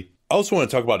easily. I also want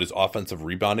to talk about his offensive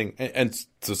rebounding and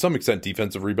to some extent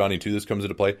defensive rebounding too. This comes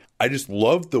into play. I just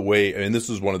love the way, I mean, this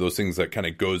is one of those things that kind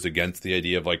of goes against the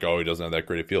idea of like, oh, he doesn't have that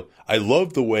great a feel. I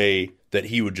love the way that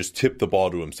he would just tip the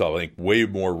ball to himself. I think way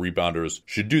more rebounders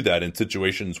should do that in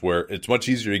situations where it's much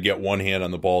easier to get one hand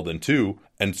on the ball than two.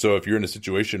 And so if you're in a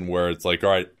situation where it's like,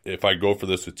 all right, if I go for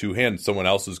this with two hands, someone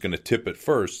else is going to tip it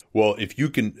first. Well, if you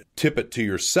can tip it to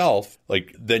yourself,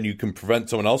 like then you can prevent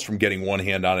someone else from getting one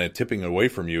hand on it and tipping it away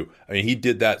from you. I mean, he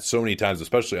did that so many times,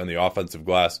 especially on the offensive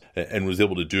glass, and was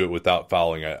able to do it without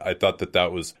fouling. I thought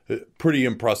that was pretty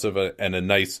impressive and a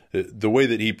nice, the way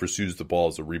that he pursues the ball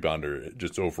as a rebounder,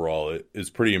 just overall, is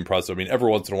pretty impressive. I mean,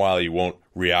 every once in a while he won't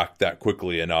react that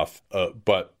quickly enough,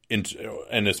 but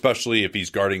and especially if he's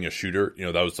guarding a shooter,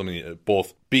 that was something that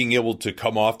both being able to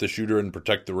come off the shooter and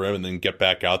protect the rim and then get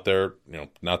back out there,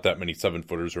 not that many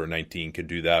 7-footers or a 19 could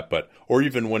do that, or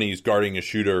even when he's guarding a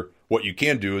shooter, what you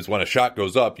can do is when a shot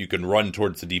goes up, you can run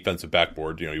towards the defensive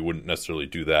backboard. You wouldn't necessarily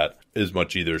do that as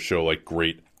much either, show like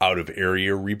great out of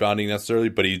area rebounding necessarily,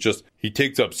 but he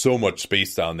takes up so much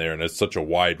space down there and has such a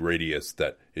wide radius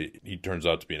that he turns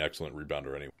out to be an excellent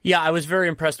rebounder anyway. Yeah, I was very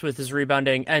impressed with his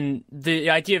rebounding, and the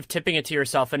idea of tipping it to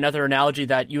yourself, another analogy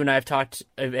that you and I have talked,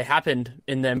 it happened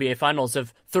in the NBA Finals,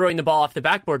 of throwing the ball off the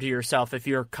backboard to yourself if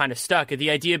you're kind of stuck.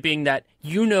 The idea being that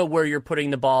where you're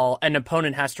putting the ball, an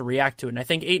opponent has to react to it. And I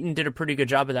think Ayton did a pretty good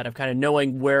job of that, of kind of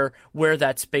knowing where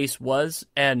that space was.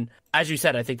 And as you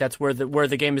said, I think that's where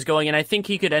the game is going. And I think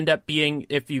he could end up being,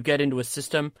 if you get into a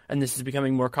system, and this is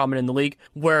becoming more common in the league,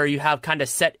 where you have kind of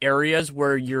set areas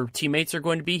where your teammates are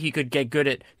going to be, he could get good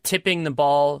at tipping the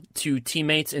ball to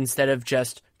teammates instead of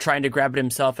just trying to grab it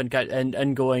himself and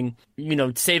going,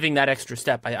 saving that extra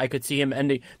step. I could see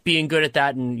him being good at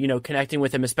that and, connecting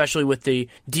with him, especially with the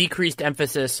decreased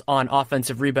emphasis on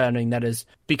offensive rebounding that is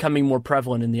becoming more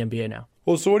prevalent in the NBA now.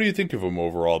 Well, so what do you think of him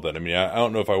overall then? I mean, I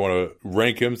don't know if I want to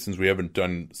rank him since we haven't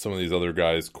done some of these other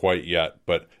guys quite yet,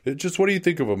 but just what do you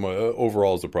think of him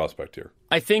overall as a prospect here?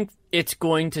 I think it's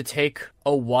going to take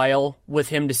a while with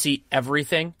him to see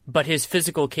everything, but his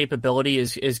physical capability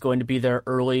is going to be there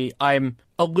early. I'm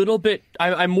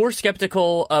more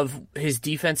skeptical of his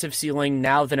defensive ceiling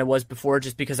now than I was before,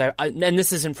 just because and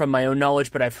this isn't from my own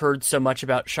knowledge, but I've heard so much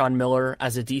about Sean Miller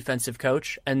as a defensive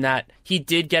coach, and that he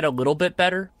did get a little bit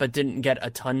better, but didn't get a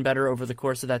ton better over the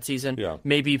course of that season. Yeah.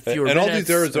 Maybe fewer and minutes. And all these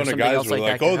Arizona guys were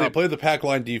like, they help. play the pack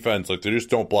line defense, like they just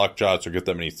don't block shots or get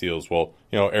that many steals. Well,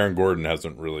 Aaron Gordon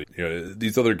hasn't really,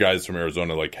 these other guys from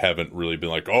Arizona haven't really been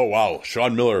like, oh wow,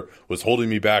 Sean Miller was holding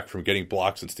me back from getting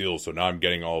blocks and steals, so now I'm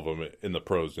getting all of them in the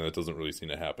pros, and it doesn't really seem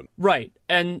to happen. Right,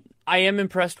 and I am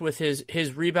impressed with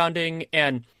his rebounding,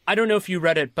 and I don't know if you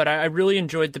read it, but I really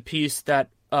enjoyed the piece that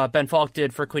Ben Falk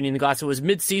did for Cleaning the Glass. It was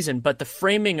mid-season, but the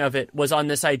framing of it was on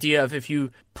this idea of if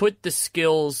you put the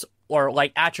skills or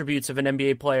like attributes of an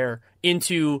NBA player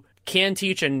into can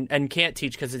teach and can't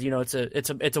teach, because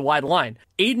it's a wide line.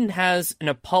 Ayton has an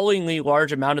appallingly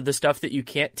large amount of the stuff that you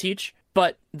can't teach,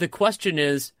 but the question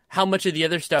is, how much of the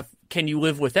other stuff can you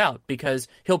live without? Because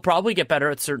he'll probably get better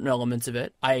at certain elements of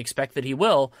it. I expect that he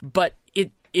will, but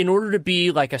in order to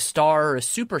be like a star or a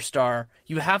superstar,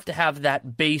 you have to have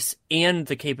that base and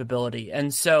the capability.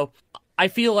 And so I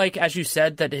feel like, as you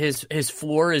said, that his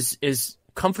floor is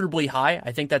comfortably high.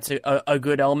 I think that's a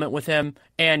good element with him,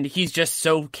 and he's just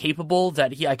so capable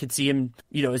that I could see him,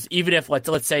 even if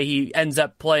let's say he ends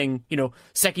up playing,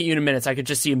 second unit minutes, I could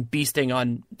just see him beasting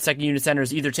on second unit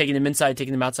centers, either taking them inside,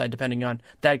 taking them outside, depending on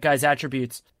that guy's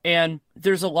attributes. And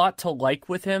there's a lot to like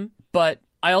with him, but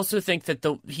I also think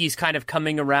that he's kind of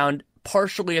coming around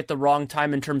partially at the wrong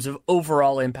time in terms of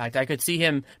overall impact. I could see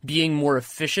him being more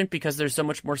efficient because there's so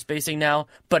much more spacing now,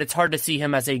 but it's hard to see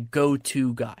him as a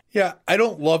go-to guy. Yeah, I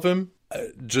don't love him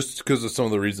just because of some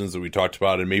of the reasons that we talked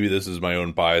about, and maybe this is my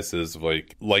own biases of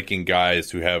liking guys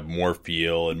who have more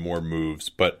feel and more moves,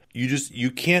 but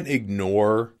you can't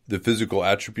ignore the physical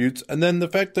attributes. And then the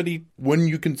fact that he, when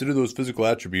you consider those physical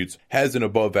attributes, has an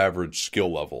above average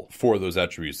skill level for those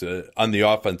attributes on the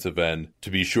offensive end, to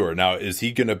be sure. Now, is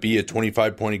he going to be a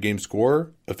 25 point a game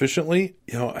scorer efficiently?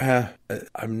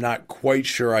 I'm not quite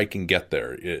sure I can get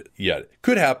there yet.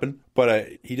 Could happen, but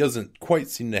he doesn't quite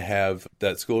seem to have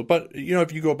that skill. But,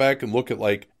 if you go back and look at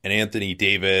like an Anthony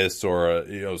Davis or,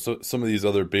 some of these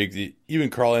other bigs, even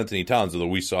Karl Anthony Towns, although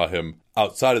we saw him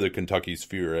outside of the Kentucky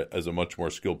sphere as a much more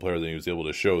skilled player than he was able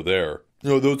to show there.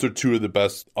 Those are two of the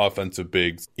best offensive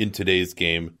bigs in today's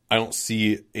game. I don't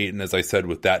see Ayton, as I said,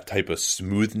 with that type of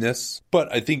smoothness.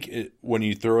 But I think when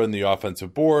you throw in the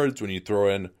offensive boards, when you throw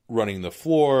in running the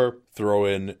floor, throw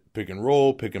in pick and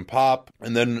roll, pick and pop,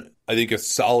 and then I think a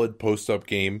solid post-up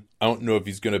game. I don't know if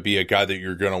he's going to be a guy that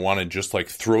you're going to want to just like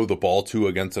throw the ball to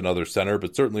against another center,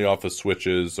 but certainly off of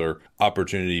switches or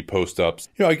opportunity post-ups.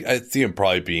 I see him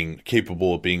probably being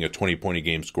capable of being a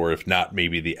 20-point-a-game scorer, if not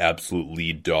maybe the absolute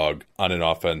lead dog on an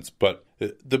offense. But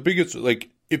the biggest,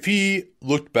 if he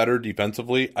looked better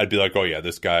defensively, I'd be like, oh yeah,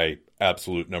 this guy,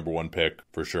 absolute number one pick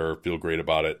for sure. Feel great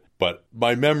about it. But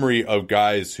my memory of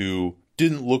guys who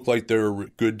didn't look like they were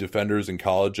good defenders in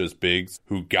college as bigs,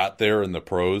 who got there in the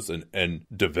pros and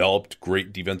developed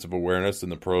great defensive awareness in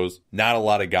the pros. Not a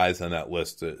lot of guys on that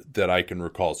list that I can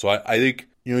recall. So I think,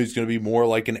 he's going to be more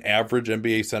like an average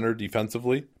NBA center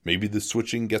defensively. Maybe the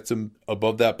switching gets him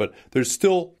above that, but there's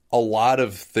still a lot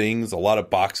of things, a lot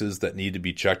of boxes that need to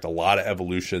be checked, a lot of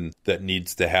evolution that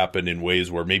needs to happen in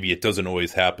ways where maybe it doesn't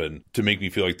always happen to make me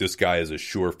feel like this guy is a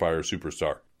surefire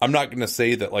superstar. I'm not going to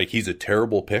say that he's a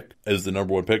terrible pick as the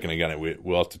number one pick. And again,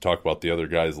 we'll have to talk about the other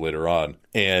guys later on.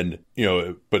 And,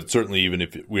 but certainly even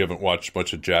if we haven't watched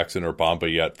much of Jackson or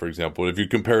Bamba yet, for example, if you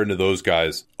compare him to those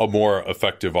guys, a more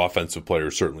effective offensive player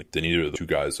certainly than either of the two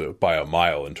guys by a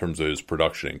mile in terms of his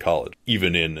production in college,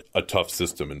 even in a tough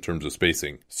system in terms of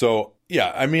spacing. So,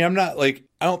 yeah, I'm not I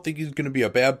don't think he's going to be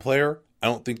a bad player. I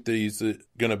don't think that he's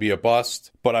going to be a bust,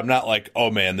 but I'm not like,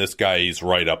 oh man, this guy, he's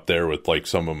right up there with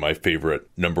some of my favorite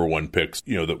number one picks,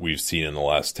 that we've seen in the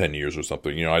last 10 years or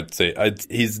something. I'd say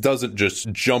he doesn't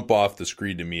just jump off the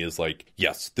screen to me as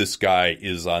yes, this guy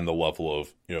is on the level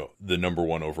of, the number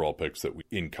one overall picks that we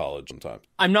in college sometimes.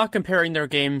 I'm not comparing their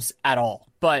games at all,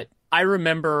 but I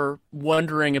remember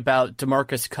wondering about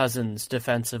DeMarcus Cousins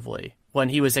defensively. When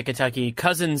he was at Kentucky,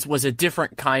 Cousins was a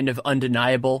different kind of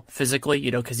undeniable physically,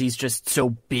 because he's just so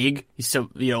big. He's so,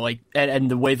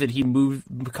 and the way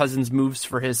that Cousins moves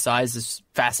for his size is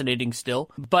fascinating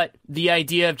still. But the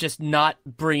idea of just not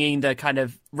bringing the kind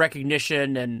of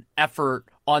recognition and effort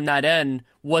on that end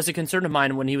was a concern of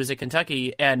mine when he was at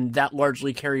Kentucky, and that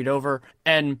largely carried over.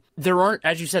 And there aren't,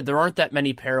 as you said, that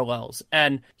many parallels.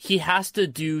 And he has to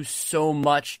do so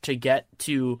much to get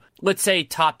to, let's say,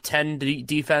 top 10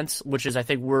 defense, which is, I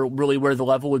think, really where the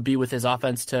level would be with his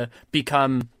offense to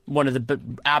become one of the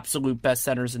absolute best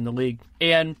centers in the league.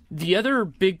 And the other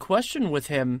big question with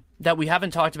him that we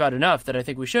haven't talked about enough that I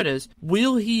think we should is,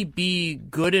 will he be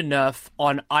good enough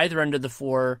on either end of the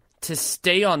floor to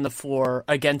stay on the floor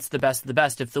against the best of the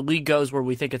best if the league goes where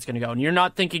we think it's going to go? And you're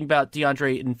not thinking about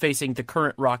DeAndre Ayton facing the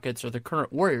current Rockets or the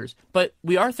current Warriors, but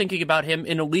we are thinking about him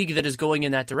in a league that is going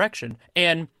in that direction.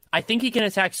 And I think he can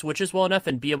attack switches well enough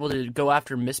and be able to go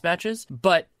after mismatches,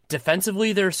 but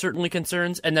defensively, there are certainly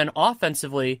concerns. And then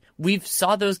offensively, we've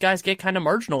saw those guys get kind of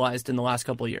marginalized in the last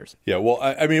couple of years. Yeah, well,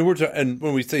 and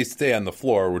when we say stay on the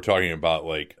floor, we're talking about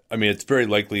it's very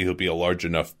likely he'll be a large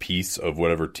enough piece of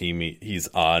whatever team he's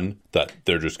on that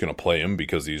they're just going to play him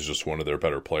because he's just one of their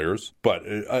better players. But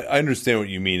I understand what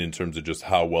you mean in terms of just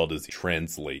how well does he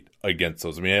translate against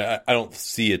those. I don't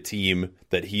see a team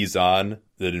that he's on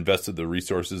that invested the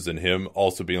resources in him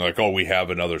also being like, oh, we have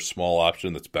another small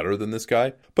option that's better than this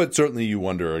guy. But certainly you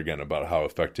wonder again about how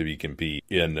effective he can be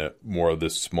in more of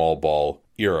this small ball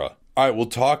era. All right, we'll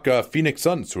talk Phoenix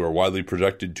Suns, who are widely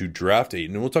projected to draft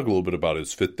Ayton, and we'll talk a little bit about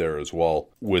his fit there as well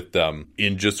with them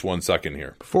in just 1 second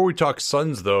here. Before we talk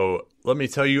Suns, though, let me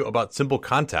tell you about Simple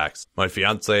Contacts. My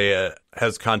fiance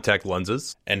has contact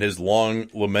lenses and has long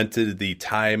lamented the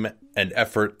time and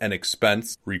effort and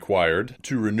expense required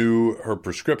to renew her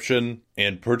prescription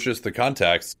and purchase the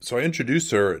contacts. So I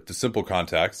introduced her to Simple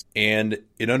Contacts, and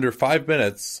in under 5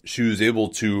 minutes, she was able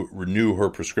to renew her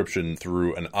prescription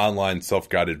through an online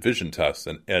self-guided vision test.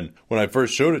 And when I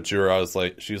first showed it to her,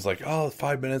 she was like, oh,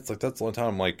 5 minutes, that's a long time.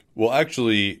 I'm like, well,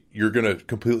 actually, you're going to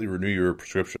completely renew your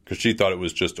prescription, because she thought it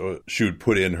was just, she would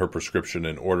put in her prescription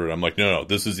and order it. I'm like, no,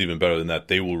 this is even better than that.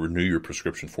 They will renew your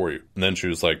prescription for you. And then she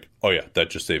was like, oh yeah, that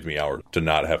just saved me hours to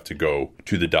not have to go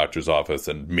to the doctor's office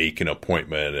and make an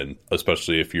appointment, and especially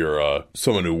especially if you're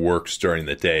someone who works during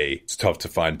the day. It's tough to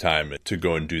find time to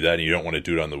go and do that, and you don't want to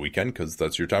do it on the weekend because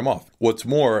that's your time off. What's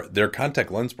more, their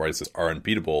contact lens prices are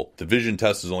unbeatable. The vision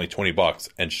test is only $20,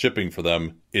 and shipping for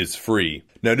them is free.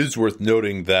 Now, it is worth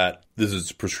noting that this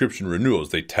is prescription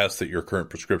renewals. They test that your current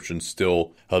prescription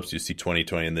still helps you see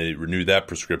 20/20, and they renew that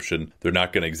prescription. They're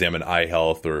not going to examine eye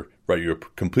health or write you a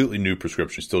completely new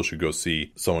prescription. You still should go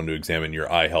see someone to examine your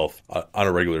eye health on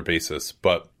a regular basis.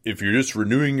 But if you're just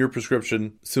renewing your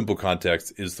prescription, Simple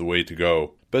Contacts is the way to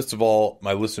go. Best of all,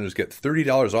 my listeners get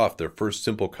 $30 off their first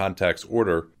Simple Contacts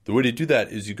order. The way to do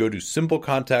that is you go to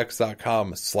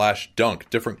simplecontacts.com/dunk.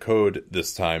 Different code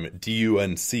this time,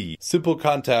 DUNC.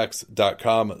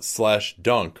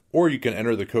 Simplecontacts.com/dunk. Or you can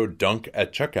enter the code DUNK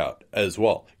at checkout as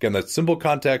well. Again, that's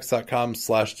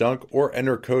simplecontacts.com/dunk or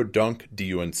enter code DUNK,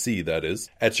 DUNC that is,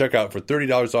 at checkout for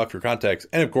 $30 off your contacts.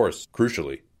 And of course,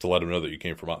 crucially, to let them know that you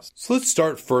came from us. So let's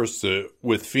start first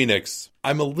with Phoenix.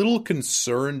 I'm a little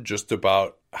concerned just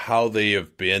about how they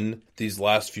have been these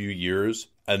last few years,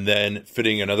 and then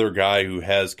fitting another guy who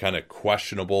has kind of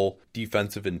questionable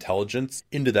defensive intelligence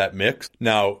into that mix.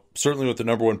 Now, certainly with the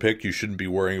number one pick, you shouldn't be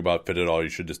worrying about fit at all. You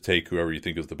should just take whoever you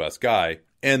think is the best guy.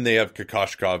 And they have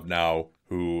Kokoshkov now,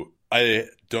 who I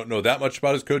don't know that much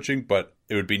about his coaching, but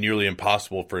it would be nearly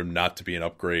impossible for him not to be an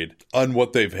upgrade on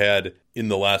what they've had in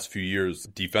the last few years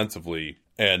defensively.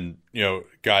 And, you know,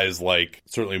 guys like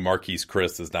certainly Marquise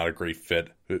Chris is not a great fit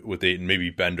with Ayton. Maybe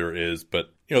Bender is,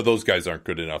 but, you know, those guys aren't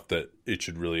good enough that it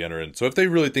should really enter in. So if they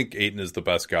really think Ayton is the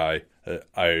best guy,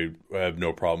 I have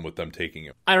no problem with them taking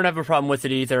him. I don't have a problem with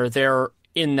it either. They're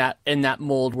in that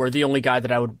mold where the only guy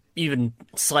that I would even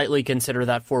slightly consider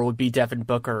that for would be Devin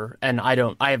Booker, and I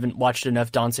haven't watched enough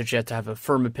Doncic yet to have a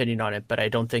firm opinion on it, but I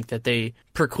don't think that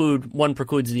one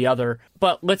precludes the other.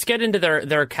 But let's get into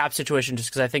their cap situation, just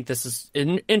because I think this is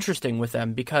interesting with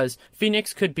them, because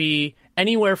Phoenix could be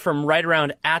anywhere from right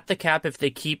around at the cap if they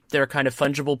keep their kind of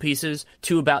fungible pieces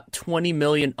to about 20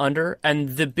 million under,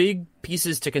 and the big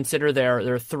pieces to consider there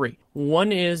are three.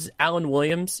 One is Alan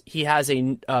Williams. He has a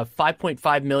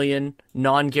 $5.5 million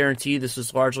non-guarantee. This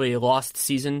was largely a lost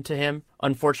season to him,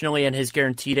 unfortunately, and his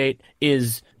guarantee date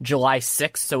is July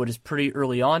 6th, so it is pretty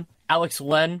early on. Alex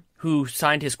Len, who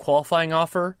signed his qualifying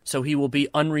offer, so he will be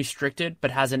unrestricted,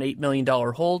 but has an $8 million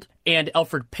hold. And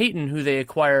Elfrid Payton, who they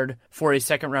acquired for a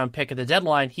second-round pick at the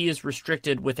deadline, he is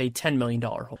restricted with a $10 million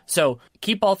hold. So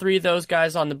keep all three of those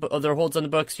guys on their holds on the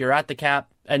books. You're at the cap,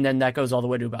 and then that goes all the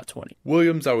way to about 20.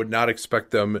 Williams, I would not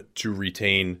expect them to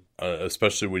retain,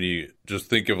 especially when you just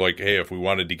think of like, hey, if we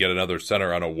wanted to get another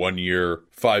center on a 1-year,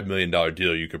 $5 million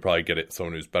deal, you could probably get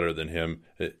someone who's better than him.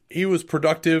 He was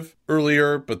productive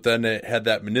earlier, but then it had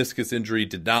that meniscus injury,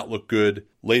 did not look good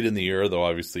late in the year, though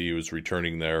obviously he was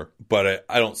returning there. But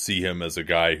I don't see him as a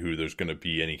guy who there's going to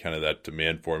be any kind of that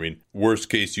demand for. I mean, worst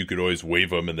case, you could always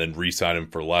waive him and then re-sign him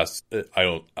for less.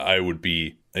 I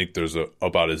think there's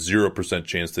about a 0%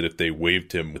 chance that if they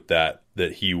waived him with that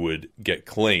he would get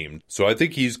claimed. So I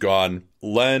think he's gone.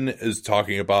 Len is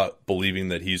talking about believing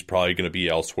that he's probably going to be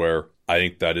elsewhere. I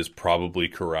think that is probably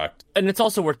correct. And it's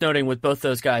also worth noting with both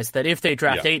those guys that if they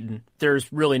draft Ayton,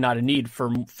 there's really not a need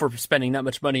for spending that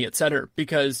much money at center,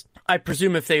 because I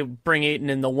presume if they bring Ayton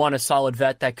in, they'll want a solid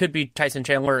vet. That could be Tyson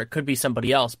Chandler, it could be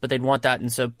somebody else, but they'd want that.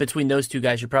 And so between those two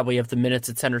guys, you probably have the minutes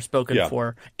at center spoken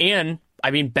for. And I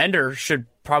mean, Bender should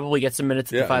probably get some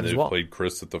minutes at the 5 as well. Played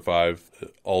Chris at the 5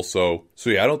 also.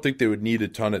 So I don't think they would need a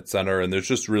ton at center. And there's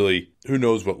just really, who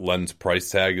knows what Len's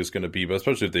price tag is going to be, but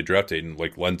especially if they draft Ayton,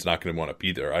 like Len's not going to want to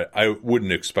be there. I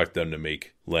wouldn't expect them to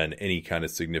make Len any kind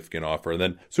of significant offer. And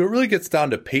then, so it really gets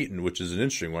down to Payton, which is an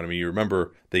interesting one. I mean, you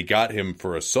remember they got him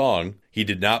for a song. He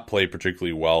did not play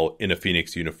particularly well in a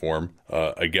Phoenix uniform.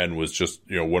 Again, was just,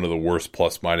 one of the worst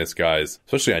plus minus guys,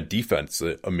 especially on defense,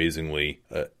 amazingly,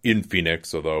 in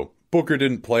Phoenix, although Booker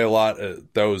didn't play a lot.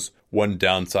 That was one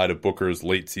downside of Booker's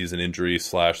late season injury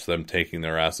 / them taking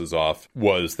their asses off,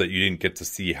 was that you didn't get to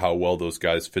see how well those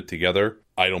guys fit together.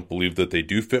 I don't believe that they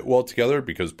do fit well together,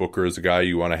 because Booker is a guy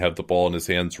you want to have the ball in his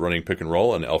hands running pick and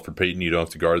roll, and Elfrid Payton you don't have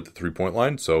to guard at the 3-point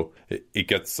line. So it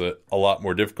gets a lot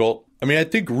more difficult. I mean, I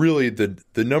think really the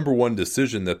number one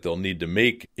decision that they'll need to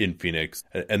make in Phoenix,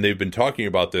 and they've been talking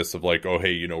about this of like, oh,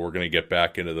 hey, we're going to get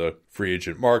back into the free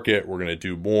agent market. We're going to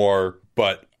do more.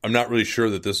 But I'm not really sure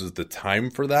that this is the time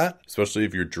for that, especially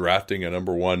if you're drafting a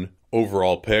number one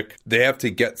overall pick. They have to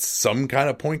get some kind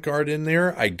of point guard in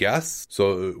there, I guess.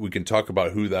 So we can talk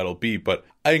about who that'll be. But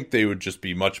I think they would just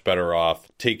be much better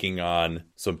off taking on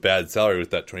some bad salary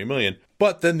with that $20 million.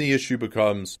 But then the issue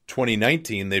becomes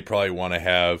 2019, they probably want to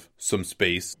have some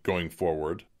space going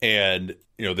forward. And,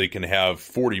 they can have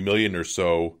 $40 million or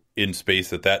so in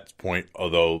space at that point,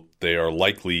 although they are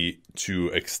likely to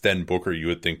extend Booker, you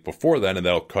would think, before then, and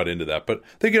that'll cut into that. But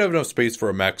they could have enough space for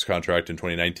a max contract in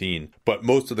 2019. But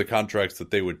most of the contracts that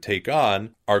they would take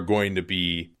on are going to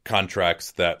be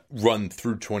contracts that run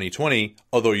through 2020,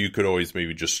 although you could always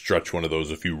maybe just stretch one of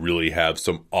those if you really have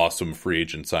some awesome free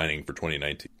agent signing for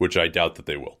 2019, which I doubt that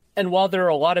they will. And while there are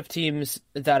a lot of teams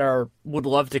that would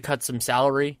love to cut some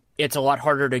salary, it's a lot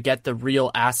harder to get the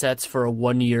real assets for a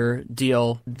one-year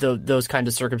deal. Those kind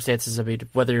of circumstances, I mean,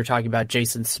 whether you're talking about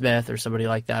Jason Smith or somebody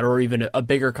like that, or even a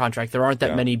bigger contract, there aren't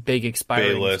that many big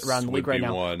expirings around the league right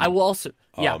now. One. I will also,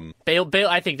 Bayless.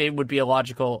 I think they would be a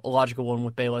logical one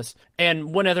with Bayless.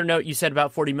 And one other note, you said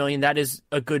about $40 million. That is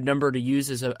a good number to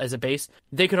use as a base.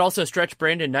 They could also stretch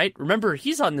Brandon Knight. Remember,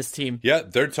 he's on this team. Yeah,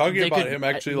 they're talking about him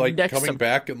actually coming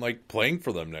back and playing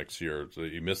for them next year. So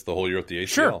he missed the whole year with the ACL.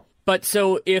 Sure. But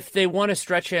so if they want to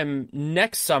stretch him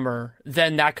next summer,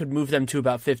 then that could move them to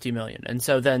about $50 million. And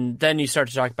so then you start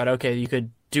to talk about, okay, you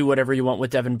could do whatever you want with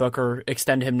Devin Booker,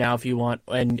 extend him now if you want,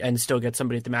 and still get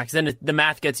somebody at the max. Then the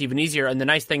math gets even easier. And the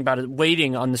nice thing about it,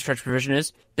 waiting on the stretch provision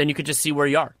is then you could just see where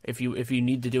you are. If you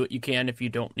need to do it, you can. If you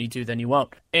don't need to, then you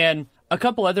won't. And a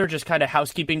couple other just kind of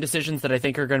housekeeping decisions that I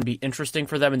think are going to be interesting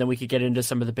for them, and then we could get into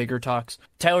some of the bigger talks.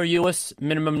 Tyler Ulis,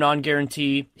 minimum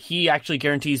non-guarantee. He actually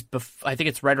guarantees, I think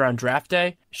it's right around draft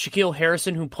day. Shaquille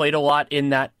Harrison, who played a lot in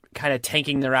that kind of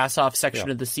tanking their ass off section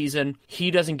of the season,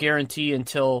 he doesn't guarantee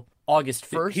until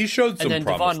August 1st. He showed some and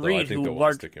then promise, Devon though. Reed, I think who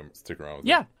they'll stick around with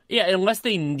him. Yeah, unless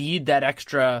they need that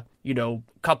extra,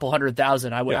 couple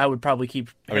 $100,000, I would probably keep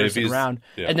Harrison around.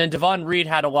 Yeah. And then Devon Reed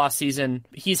had a lost season.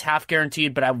 He's half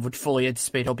guaranteed, but I would fully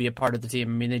anticipate he'll be a part of the team.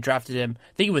 I mean, they drafted him.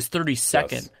 I think he was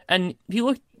 32nd, and he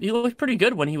looked pretty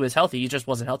good when he was healthy. He just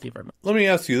wasn't healthy for him. Let me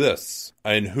ask you this: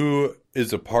 and who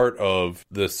is a part of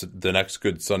the next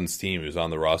good Suns team who's on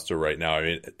the roster right now? I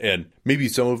mean, and maybe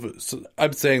some of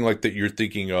I'm saying like that you're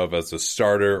thinking of as a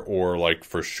starter or like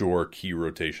for sure key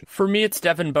rotation. For me, it's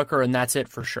Devin Booker, and that's it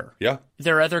for sure. Yeah.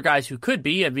 There are other guys who could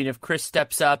be. I mean, if Chris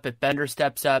steps up, if Bender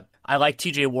steps up, I like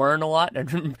TJ Warren a lot.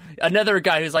 And another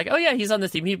guy who's like, oh yeah, he's on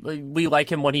this team. We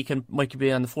like him when he can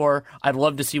be on the floor. I'd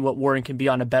love to see what Warren can be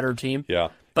on a better team. Yeah.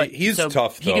 But he's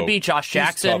tough, though. He could be Josh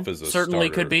Jackson. Certainly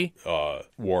starter. Could be.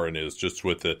 Warren is just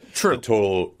with the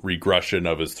total regression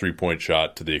of his three-point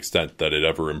shot to the extent that it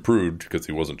ever improved because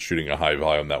he wasn't shooting a high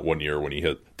volume that 1 year when he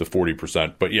hit the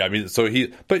 40%. But yeah, I mean,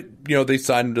 they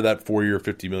signed him to that 4-year,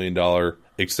 $50 million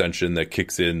extension that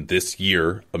kicks in this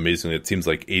year. Amazingly, it seems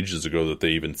like ages ago that they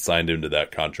even signed him to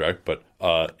that contract. But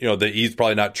he's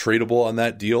probably not tradable on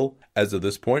that deal as of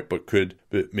this point, but could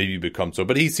maybe become so.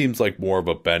 But he seems like more of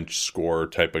a bench scorer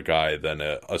type of guy than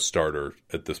a starter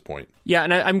at this point. Yeah,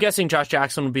 and I'm guessing Josh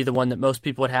Jackson would be the one that most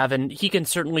people would have, and he can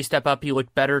certainly step up. He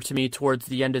looked better to me towards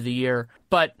the end of the year.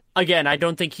 But again, I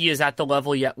don't think he is at the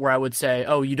level yet where I would say,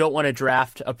 oh, you don't want to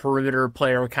draft a perimeter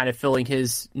player kind of filling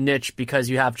his niche because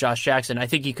you have Josh Jackson. I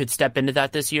think he could step into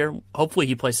that this year. Hopefully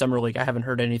he plays Summer League. I haven't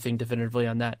heard anything definitively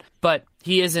on that. But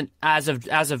he isn't, as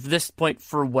of this point,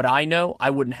 for what I know,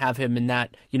 I wouldn't have him in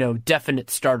that,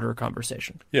 definite starter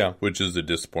conversation. Yeah, which is a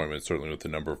disappointment, certainly with the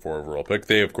number 4 overall pick.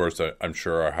 They, of course, I'm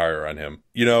sure are higher on him.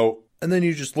 And then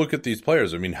you just look at these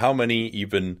players. I mean, how many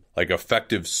even like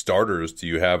effective starters do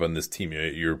you have on this team?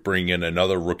 You're bringing in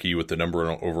another rookie with the number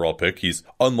 1 overall pick. He's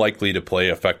unlikely to play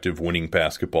effective winning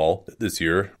basketball this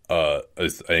year. I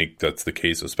think that's the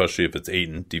case, especially if it's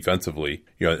Ayton defensively.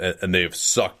 And they have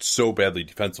sucked so badly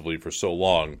defensively for so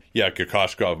long. Yeah,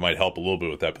 Kokoshkov might help a little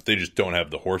bit with that, but they just don't have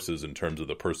the horses in terms of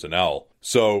the personnel.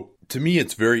 So to me,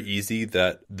 it's very easy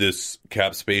that this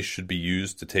cap space should be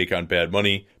used to take on bad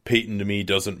money. Peyton, to me,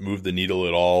 doesn't move the needle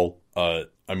at all. I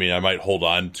might hold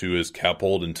on to his cap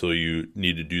hold until you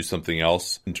need to do something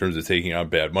else in terms of taking on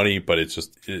bad money. But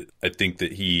I think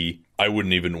that I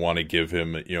wouldn't even want to give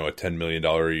him, a $10 million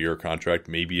a year contract.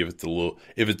 Maybe if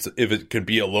it could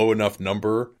be a low enough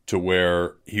number to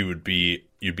where you'd be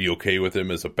okay with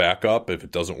him as a backup if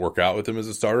it doesn't work out with him as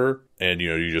a starter, and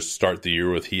you just start the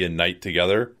year with he and Knight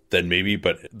together, then maybe.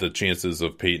 But the chances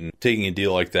of Peyton taking a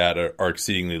deal like that are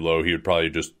exceedingly low. He would probably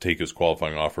just take his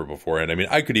qualifying offer beforehand. I mean,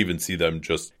 I could even see them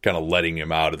just kind of letting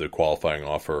him out of the qualifying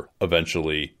offer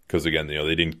eventually, because again, they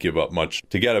didn't give up much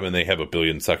to get him, and they have 1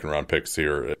 billion second-round picks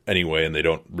here anyway, and they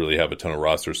don't really have a ton of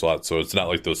roster slots, so it's not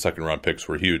like those second-round picks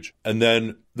were huge. And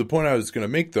then The point I was going to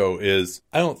make, though, is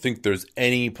I don't think there's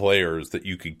any players that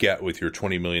you could get with your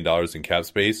 $20 million in cap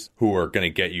space who are going to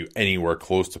get you anywhere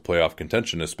close to playoff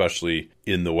contention, especially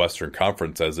in the Western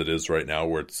Conference as it is right now,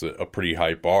 where it's a pretty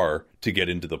high bar to get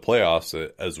into the playoffs,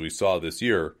 as we saw this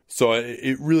year. So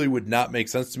it really would not make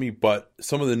sense to me, but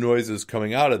some of the noises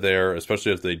coming out of there,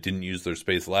 especially if they didn't use their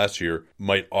space last year,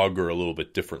 might augur a little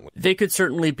bit differently. They could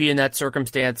certainly be in that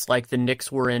circumstance like the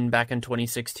Knicks were in back in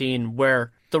 2016,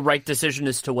 where the right decision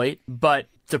is to wait, but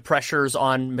the pressures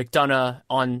on McDonough,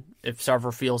 on if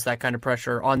Sarver feels that kind of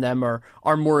pressure on them, are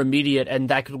more immediate, and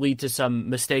that could lead to some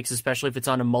mistakes, especially if it's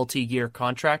on a multi-year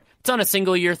contract. If it's on a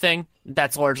single-year thing,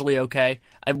 that's largely okay.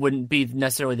 It wouldn't be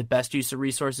necessarily the best use of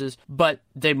resources, but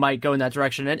they might go in that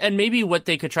direction. And maybe what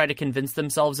they could try to convince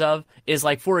themselves of is,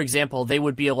 like, for example, they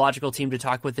would be a logical team to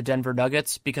talk with the Denver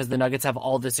Nuggets, because the Nuggets have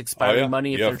all this expiring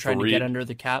money if they're trying to get under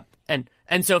the cap.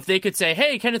 And so if they could say,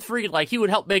 hey, Kenneth Faried, like, he would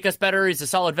help make us better, he's a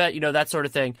solid vet, that sort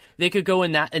of thing, they could go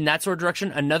in that sort of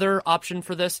direction. Another option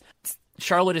for this,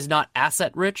 Charlotte is not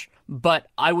asset rich, but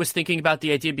I was thinking about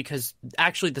the idea because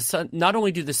actually not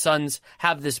only do the Suns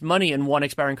have this money and one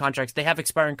expiring contracts, they have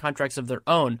expiring contracts of their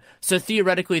own. So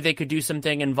theoretically, they could do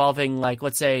something involving, like,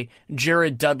 let's say,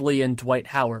 Jared Dudley and Dwight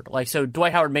Howard. Like, so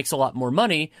Dwight Howard makes a lot more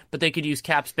money, but they could use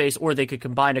cap space, or they could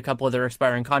combine a couple of their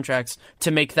expiring contracts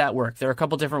to make that work. There are a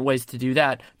couple different ways to do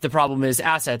that. The problem is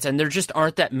assets, and there just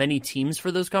aren't that many teams for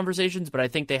those conversations, but I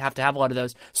think they have to have a lot of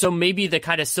those. So maybe the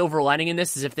kind of silver lining in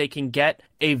this is if they can get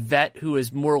a vet who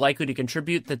is more likely to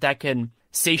contribute, that can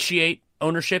satiate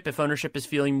ownership if ownership is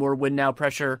feeling more win now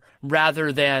pressure,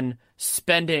 rather than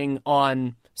spending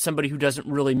on somebody who doesn't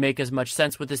really make as much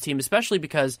sense with this team, especially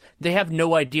because they have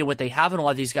no idea what they have in a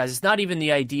lot of these guys. It's not even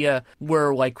the idea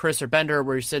where, like Chris or Bender,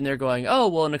 where you're sitting there going, oh,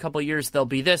 well, in a couple of years they'll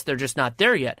be this. They're just not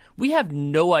there yet. We have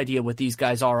no idea what these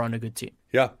guys are on a good team.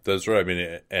 Yeah, that's right. I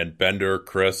mean, and Bender,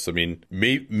 Chris, I mean,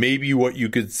 maybe what you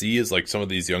could see is like some of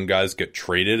these young guys get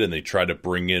traded and they try to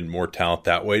bring in more talent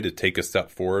that way to take a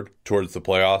step forward towards the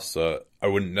playoffs. I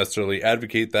wouldn't necessarily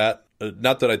advocate that.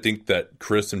 Not that I think that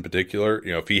Chris in particular,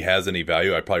 if he has any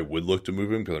value, I probably would look to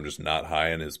move him because I'm just not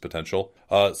high on his potential.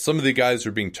 Some of the guys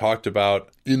are being talked about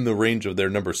in the range of their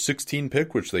number 16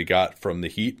 pick, which they got from the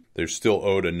Heat. They're still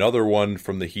owed another one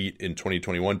from the Heat in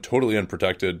 2021, totally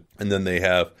unprotected. And then they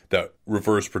have that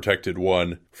reverse protected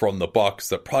one from the Bucks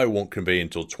that probably won't convey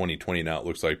until 2020 now, it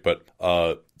looks like. But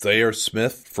Zaire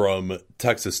Smith from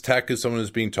Texas Tech is someone who's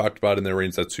being talked about in their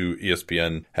range. That's who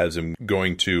ESPN has him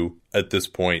going to at this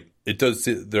point.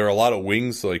 There are a lot of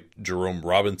wings like Jerome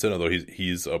Robinson, although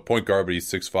he's a point guard, but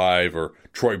he's 6'5", or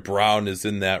Troy Brown is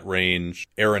in that range.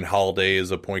 Aaron Holiday is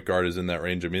a point guard, is in that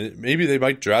range. I mean, maybe they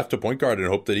might draft a point guard and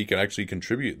hope that he can actually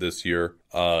contribute this year.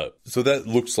 So that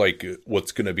looks like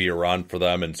what's going to be around for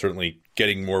them, and certainly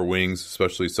getting more wings,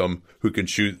 especially some who can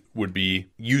shoot, would be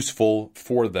useful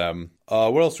for them.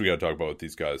 What else we got to talk about with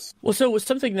these guys? Well, so it was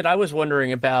something that I was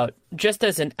wondering about, just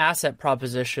as an asset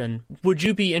proposition, would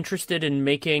you be interested in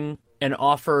making an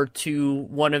offer to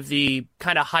one of the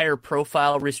kind of higher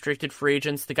profile restricted free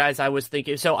agents, the guys I was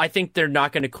thinking? So I think they're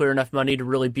not going to clear enough money to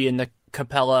really be in the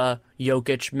Capella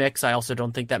Jokic mix. I also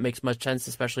don't think that makes much sense,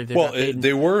 especially if they're not paid.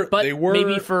 They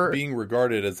were being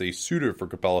regarded as a suitor for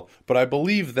Capella, but I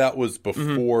believe that was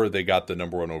before they got the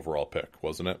number 1 overall pick,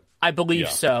 wasn't it? I believe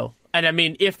so. And I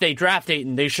mean, if they draft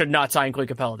Ayton, they should not sign Clint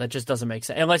Capella. That just doesn't make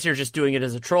sense, unless you're just doing it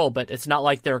as a troll. But it's not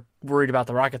like they're worried about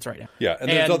the Rockets right now. Yeah, and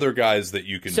there's other guys that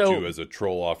you can do as a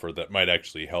troll offer that might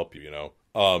actually help you,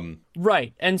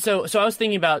 Right. And so I was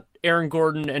thinking about Aaron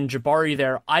Gordon and Jabari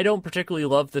there. I don't particularly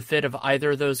love the fit of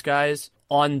either of those guys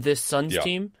on this Suns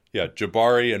team. Yeah,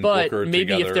 Jabari and Booker together,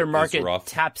 maybe if their market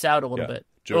taps out a little bit.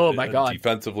 Oh, my God.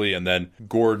 Defensively, and then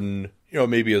Gordon,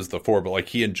 maybe as the 4, but like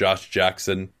he and Josh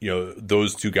Jackson,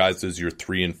 those two guys as your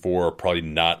 3 and 4 are probably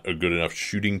not a good enough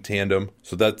shooting tandem.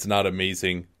 So that's not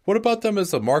amazing. What about them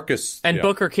as a Marcus? And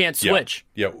Booker can't switch.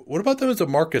 Yeah. What about them as a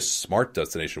Marcus Smart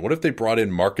destination? What if they brought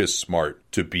in Marcus Smart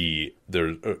to be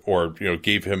their, or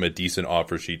gave him a decent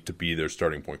offer sheet to be their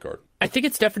starting point guard? I think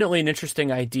it's definitely an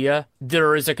interesting idea.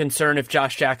 There is a concern if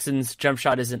Josh Jackson's jump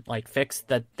shot isn't fixed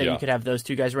that you could have those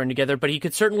two guys run together, but he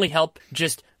could certainly help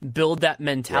just build that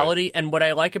mentality. Right. And what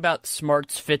I like about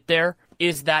Smart's fit there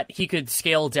is that he could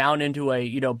scale down into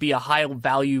be a high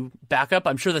value backup.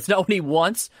 I'm sure that's not what he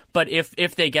wants, but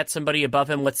if they get somebody above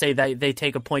him, let's say they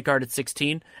take a point guard at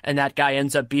 16 and that guy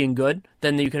ends up being good,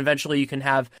 then you can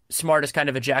have Smart as kind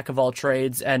of a jack of all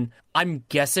trades. And I'm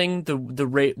guessing the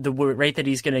rate that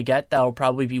he's going to get, that'll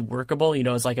probably be workable,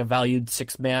 as like a valued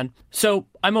 6 man. So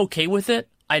I'm okay with it.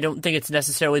 I don't think it's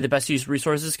necessarily the best use of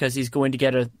resources because he's going to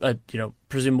get a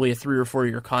presumably a 3 or 4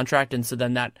 year contract. And so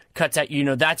then that cuts out,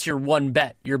 that's your one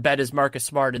bet. Your bet is Marcus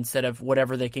Smart instead of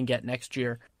whatever they can get next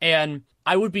year. And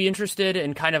I would be interested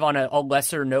in kind of on a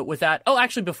lesser note with that. Oh,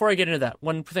 actually, before I get into that,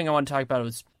 one thing I want to talk about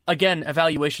was, again,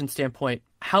 evaluation standpoint,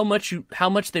 how much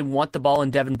they want the ball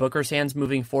in Devin Booker's hands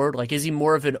moving forward. Like, is he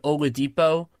more of an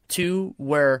Oladipo 2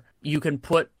 where you can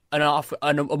put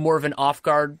a more of an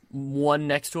off-guard one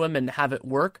next to him and have it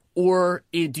work? Or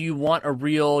do you want a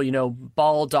real,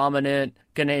 ball dominant,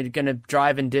 gonna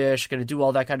drive and dish, gonna do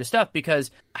all that kind of stuff?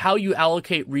 Because how you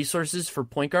allocate resources for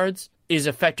point guards is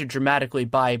affected dramatically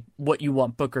by what you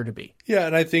want Booker to be. Yeah,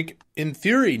 and I think in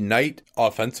theory, Knight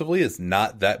offensively is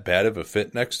not that bad of a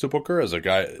fit next to Booker as a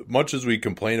guy. Much as we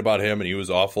complain about him and he was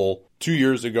awful 2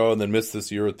 years ago and then missed this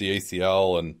year with the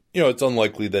ACL, and it's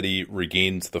unlikely that he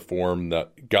regains the form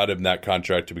that got him that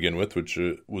contract to begin with, which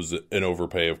was an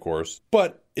overpay, of course.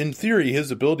 But in theory,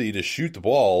 his ability to shoot the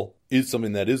ball is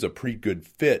something that is a pretty good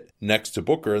fit next to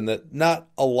Booker, and that not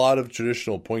a lot of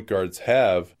traditional point guards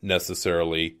have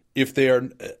necessarily. If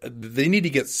they need to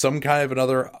get some kind of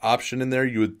another option in there,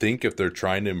 you would think, if they're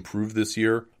trying to improve this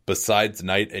year, besides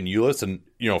Knight and Ulis. And,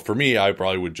 for me, I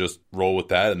probably would just roll with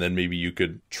that. And then maybe you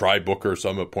could try Booker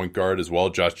some at point guard as well.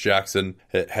 Josh Jackson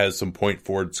has some point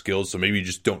forward skills, so maybe you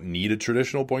just don't need a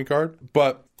traditional point guard.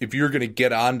 But if you're going to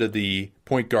get onto the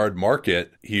point guard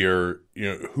market here,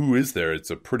 who is there? It's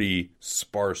a pretty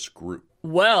sparse group.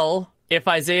 Well, if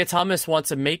Isaiah Thomas wants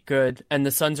to make good and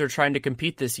the Suns are trying to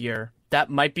compete this year, that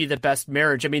might be the best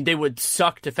marriage. I mean, they would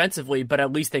suck defensively, but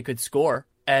at least they could score.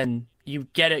 And you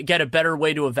get a better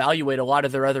way to evaluate a lot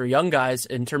of their other young guys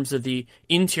in terms of the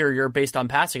interior based on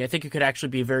passing. I think it could actually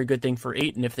be a very good thing for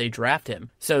Ayton if they draft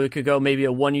him. So it could go maybe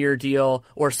a 1-year deal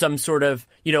or some sort of,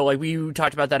 like we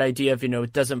talked about that idea of,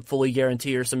 it doesn't fully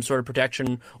guarantee or some sort of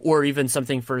protection or even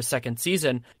something for a second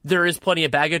season. There is plenty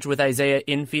of baggage with Isaiah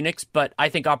in Phoenix, but I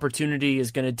think opportunity is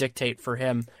going to dictate for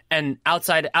him. And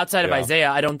outside of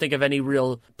Isaiah, I don't think of any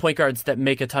real point guards that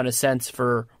make a ton of sense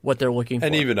for what they're looking for.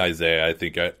 And even Isaiah, I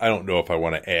think I don't know if I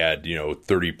want to add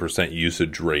 30%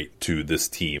 usage rate to this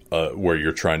team where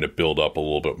you're trying to build up a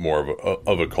little bit more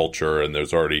of a culture, and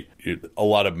there's already a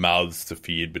lot of mouths to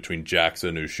feed between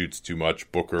Jackson, who shoots too much,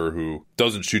 Booker, who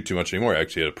doesn't shoot too much anymore.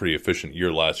 Actually had a pretty efficient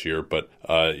year last year, but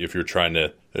if you're trying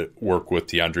to work with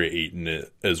DeAndre Ayton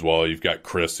as well, you've got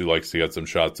Chris, who likes to get some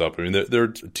shots up. I mean, they're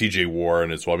TJ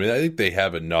Warren as well. I mean, I think they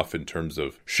have enough in terms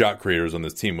of shot creators on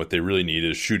this team. What they really need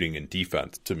is shooting and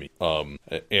defense, to me.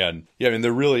 And yeah, I mean,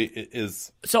 there really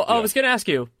is. So I was going to ask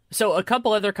you, so a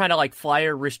couple other kind of like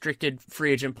flyer restricted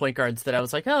free agent point guards that I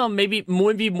was like, maybe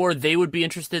more they would be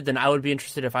interested than I would be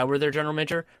interested if I were their general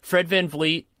manager. Fred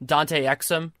VanVleet, Dante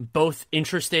Exum, both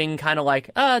interesting, kind of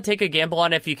like, take a gamble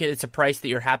on it if you can, it's a price that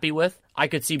you're happy with. I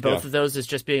could see both of those as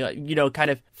just being, kind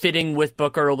of fitting with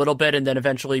Booker a little bit and then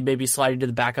eventually maybe sliding to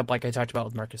the backup like I talked about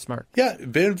with Marcus Smart. Yeah,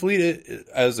 VanVleet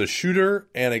as a shooter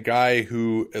and a guy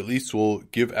who at least will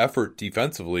give effort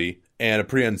defensively and a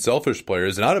pretty unselfish player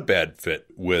is not a bad fit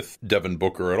with Devin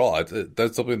Booker at all.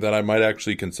 That's something that I might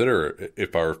actually consider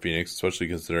if I were Phoenix, especially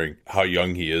considering how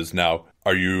young he is. Now,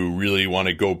 are you really want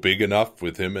to go big enough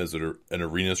with him as an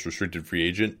Arenas restricted free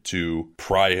agent to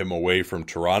pry him away from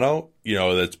Toronto?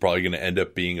 That's probably going to end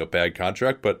up being a bad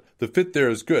contract, but the fit there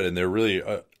is good, and there really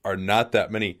are not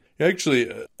that many. Actually,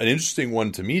 an interesting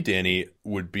one to me, Danny,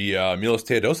 would be Milos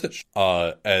Teodosic.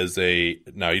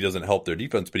 Now he doesn't help their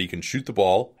defense, but he can shoot the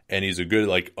ball, and he's a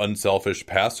good, unselfish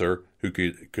passer who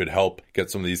could help get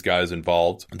some of these guys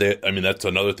involved. That's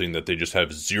another thing that they just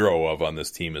have zero of on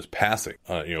this team is passing.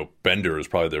 Bender is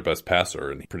probably their best passer,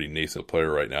 and he's a pretty nascent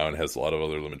player right now and has a lot of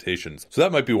other limitations. So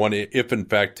that might be one if, in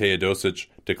fact, Teodosic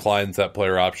declines that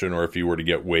player option, or if he were to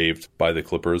get waived by the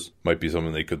Clippers, might be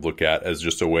something they could look at as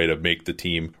just a way to make the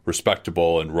team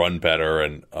respectable and run better.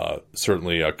 And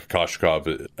certainly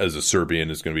Kokoshkov, as a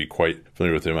Serbian, is going to be quite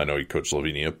familiar with him. I know he coached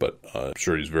Slovenia, but I'm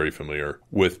sure he's very familiar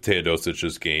with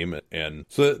Teodosic's game. And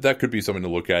so that could be something to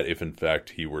look at if, in fact,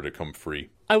 he were to come free.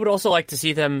 I would also like to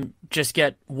see them just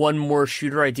get one more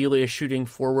shooter, ideally a shooting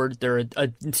forward. There are a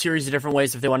series of different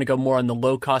ways if they want to go more on the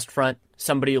low-cost front.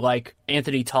 Somebody like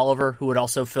Anthony Tolliver, who would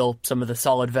also fill some of the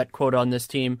solid vet quota on this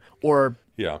team, or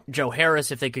Joe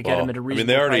Harris, if they could get him at a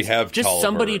reasonable they already price. have just Tolliver,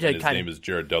 somebody to and his name is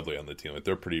Jared Dudley on the team.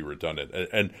 They're pretty redundant,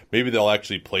 and maybe they'll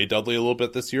actually play Dudley a little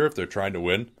bit this year if they're trying to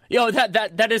win.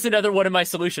 That is another one of my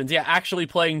solutions. Yeah, actually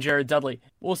playing Jared Dudley.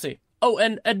 We'll see. Oh,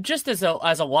 and just as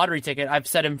a lottery ticket, I've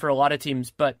set him for a lot of teams,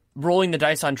 but rolling the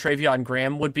dice on Treveon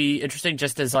Graham would be interesting,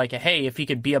 just as like, hey, if he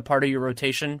could be a part of your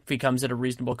rotation, if he comes at a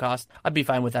reasonable cost, I'd be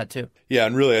fine with that too. Yeah,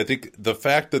 and really, I think the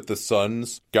fact that the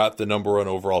Suns got the number 1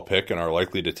 overall pick and are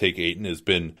likely to take Ayton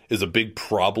is a big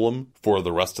problem for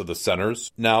the rest of the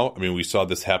centers now. I mean, we saw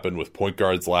this happen with point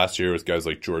guards last year with guys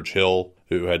like George Hill,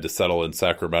 who had to settle in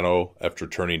Sacramento after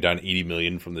turning down $80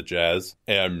 million from the Jazz.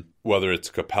 And whether it's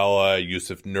Capella,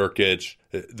 Yusuf Nurkic,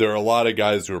 there are a lot of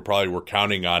guys who were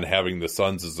counting on having the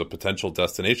Suns as a potential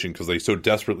destination because they so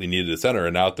desperately needed a center,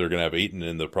 and now they're going to have Ayton,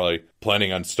 and they're probably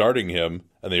planning on starting him,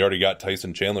 and they already got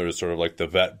Tyson Chandler as sort of like the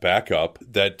vet backup.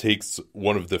 That takes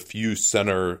one of the few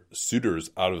center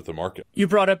suitors out of the market. You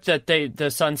brought up that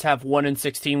the Suns have 1 in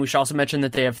 16. We should also mention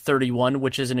that they have 31,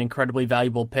 which is an incredibly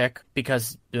valuable pick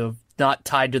because not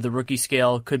tied to the rookie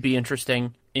scale, could be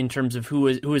interesting in terms of who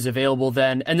is available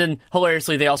then. And then,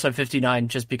 hilariously, they also have 59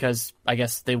 just because I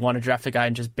guess they want to draft a guy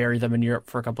and just bury them in Europe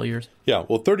for a couple of years. Yeah,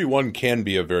 well, 31 can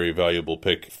be a very valuable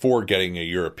pick for getting a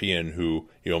European who,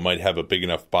 might have a big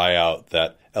enough buyout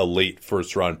that a late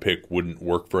first-round pick wouldn't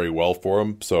work very well for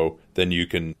him. So then you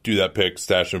can do that pick,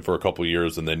 stash him for a couple of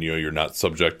years, and then, you're not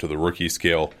subject to the rookie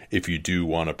scale if you do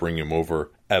want to bring him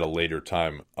over at a later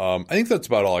time. I think that's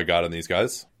about all I got on these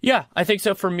guys. Yeah, I think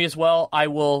so for me as well. I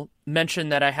will mention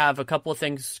that I have a couple of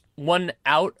things. One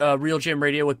out, Real Jam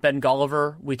Radio with Ben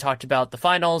Golliver. We talked about the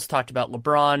finals, talked about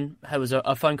LeBron. It was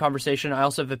a fun conversation. I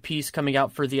also have a piece coming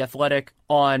out for The Athletic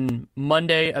on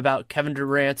Monday about Kevin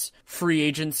Durant's free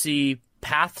agency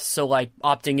paths, so like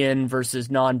opting in versus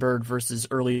non-bird versus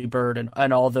early bird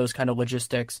and all those kind of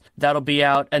logistics. That'll be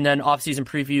out. And then off-season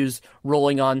previews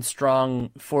rolling on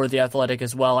strong for The Athletic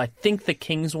as well. I think the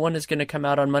Kings one is going to come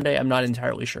out on Monday. I'm not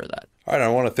entirely sure of that. All right, I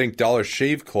want to thank Dollar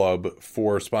Shave Club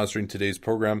for sponsoring today's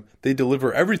program. They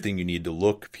deliver everything you need to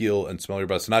look, feel, and smell your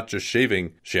best. Not just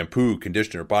shaving, shampoo,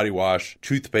 conditioner, body wash,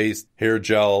 toothpaste, hair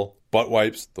gel, butt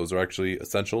wipes. Those are actually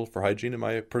essential for hygiene, in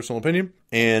my personal opinion.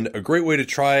 And a great way to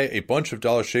try a bunch of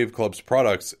Dollar Shave Club's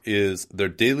products is their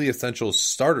Daily Essentials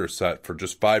Starter Set for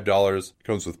just $5. It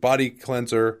comes with body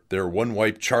cleanser, their One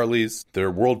Wipe Charlie's,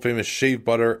 their world-famous shave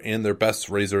butter, and their best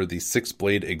razor, the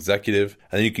 6-blade Executive.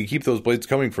 And then you can keep those blades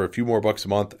coming for a few more bucks a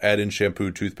month. Add in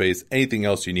shampoo, toothpaste, anything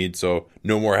else you need. So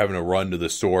no more having to run to the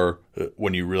store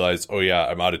when you realize, oh yeah,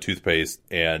 I'm out of toothpaste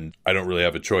and I don't really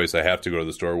have a choice. I have to go to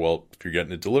the store. Well, if you're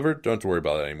getting it delivered, don't have to worry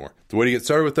about that anymore. The way to get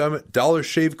started with them,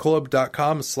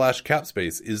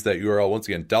 dollarshaveclub.com/capspace is that URL. Once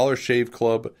again,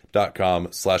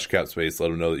 dollarshaveclub.com/capspace. Let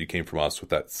them know that you came from us with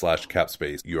that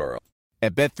 /capspace URL.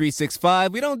 At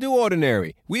Bet365, we don't do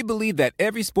ordinary. We believe that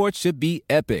every sport should be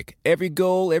epic. Every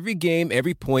goal, every game,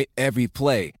 every point, every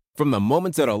play. From the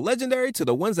moments that are legendary to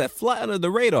the ones that fly under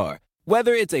the radar.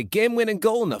 Whether it's a game-winning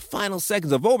goal in the final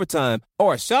seconds of overtime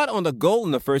or a shot on the goal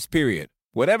in the first period.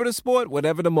 Whatever the sport,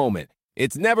 whatever the moment.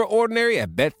 It's never ordinary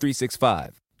at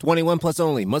Bet365. 21 plus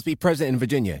only. Must be present in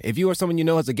Virginia. If you or someone you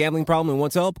know has a gambling problem and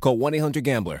wants help, call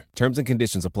 1-800-GAMBLER. Terms and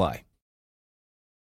conditions apply.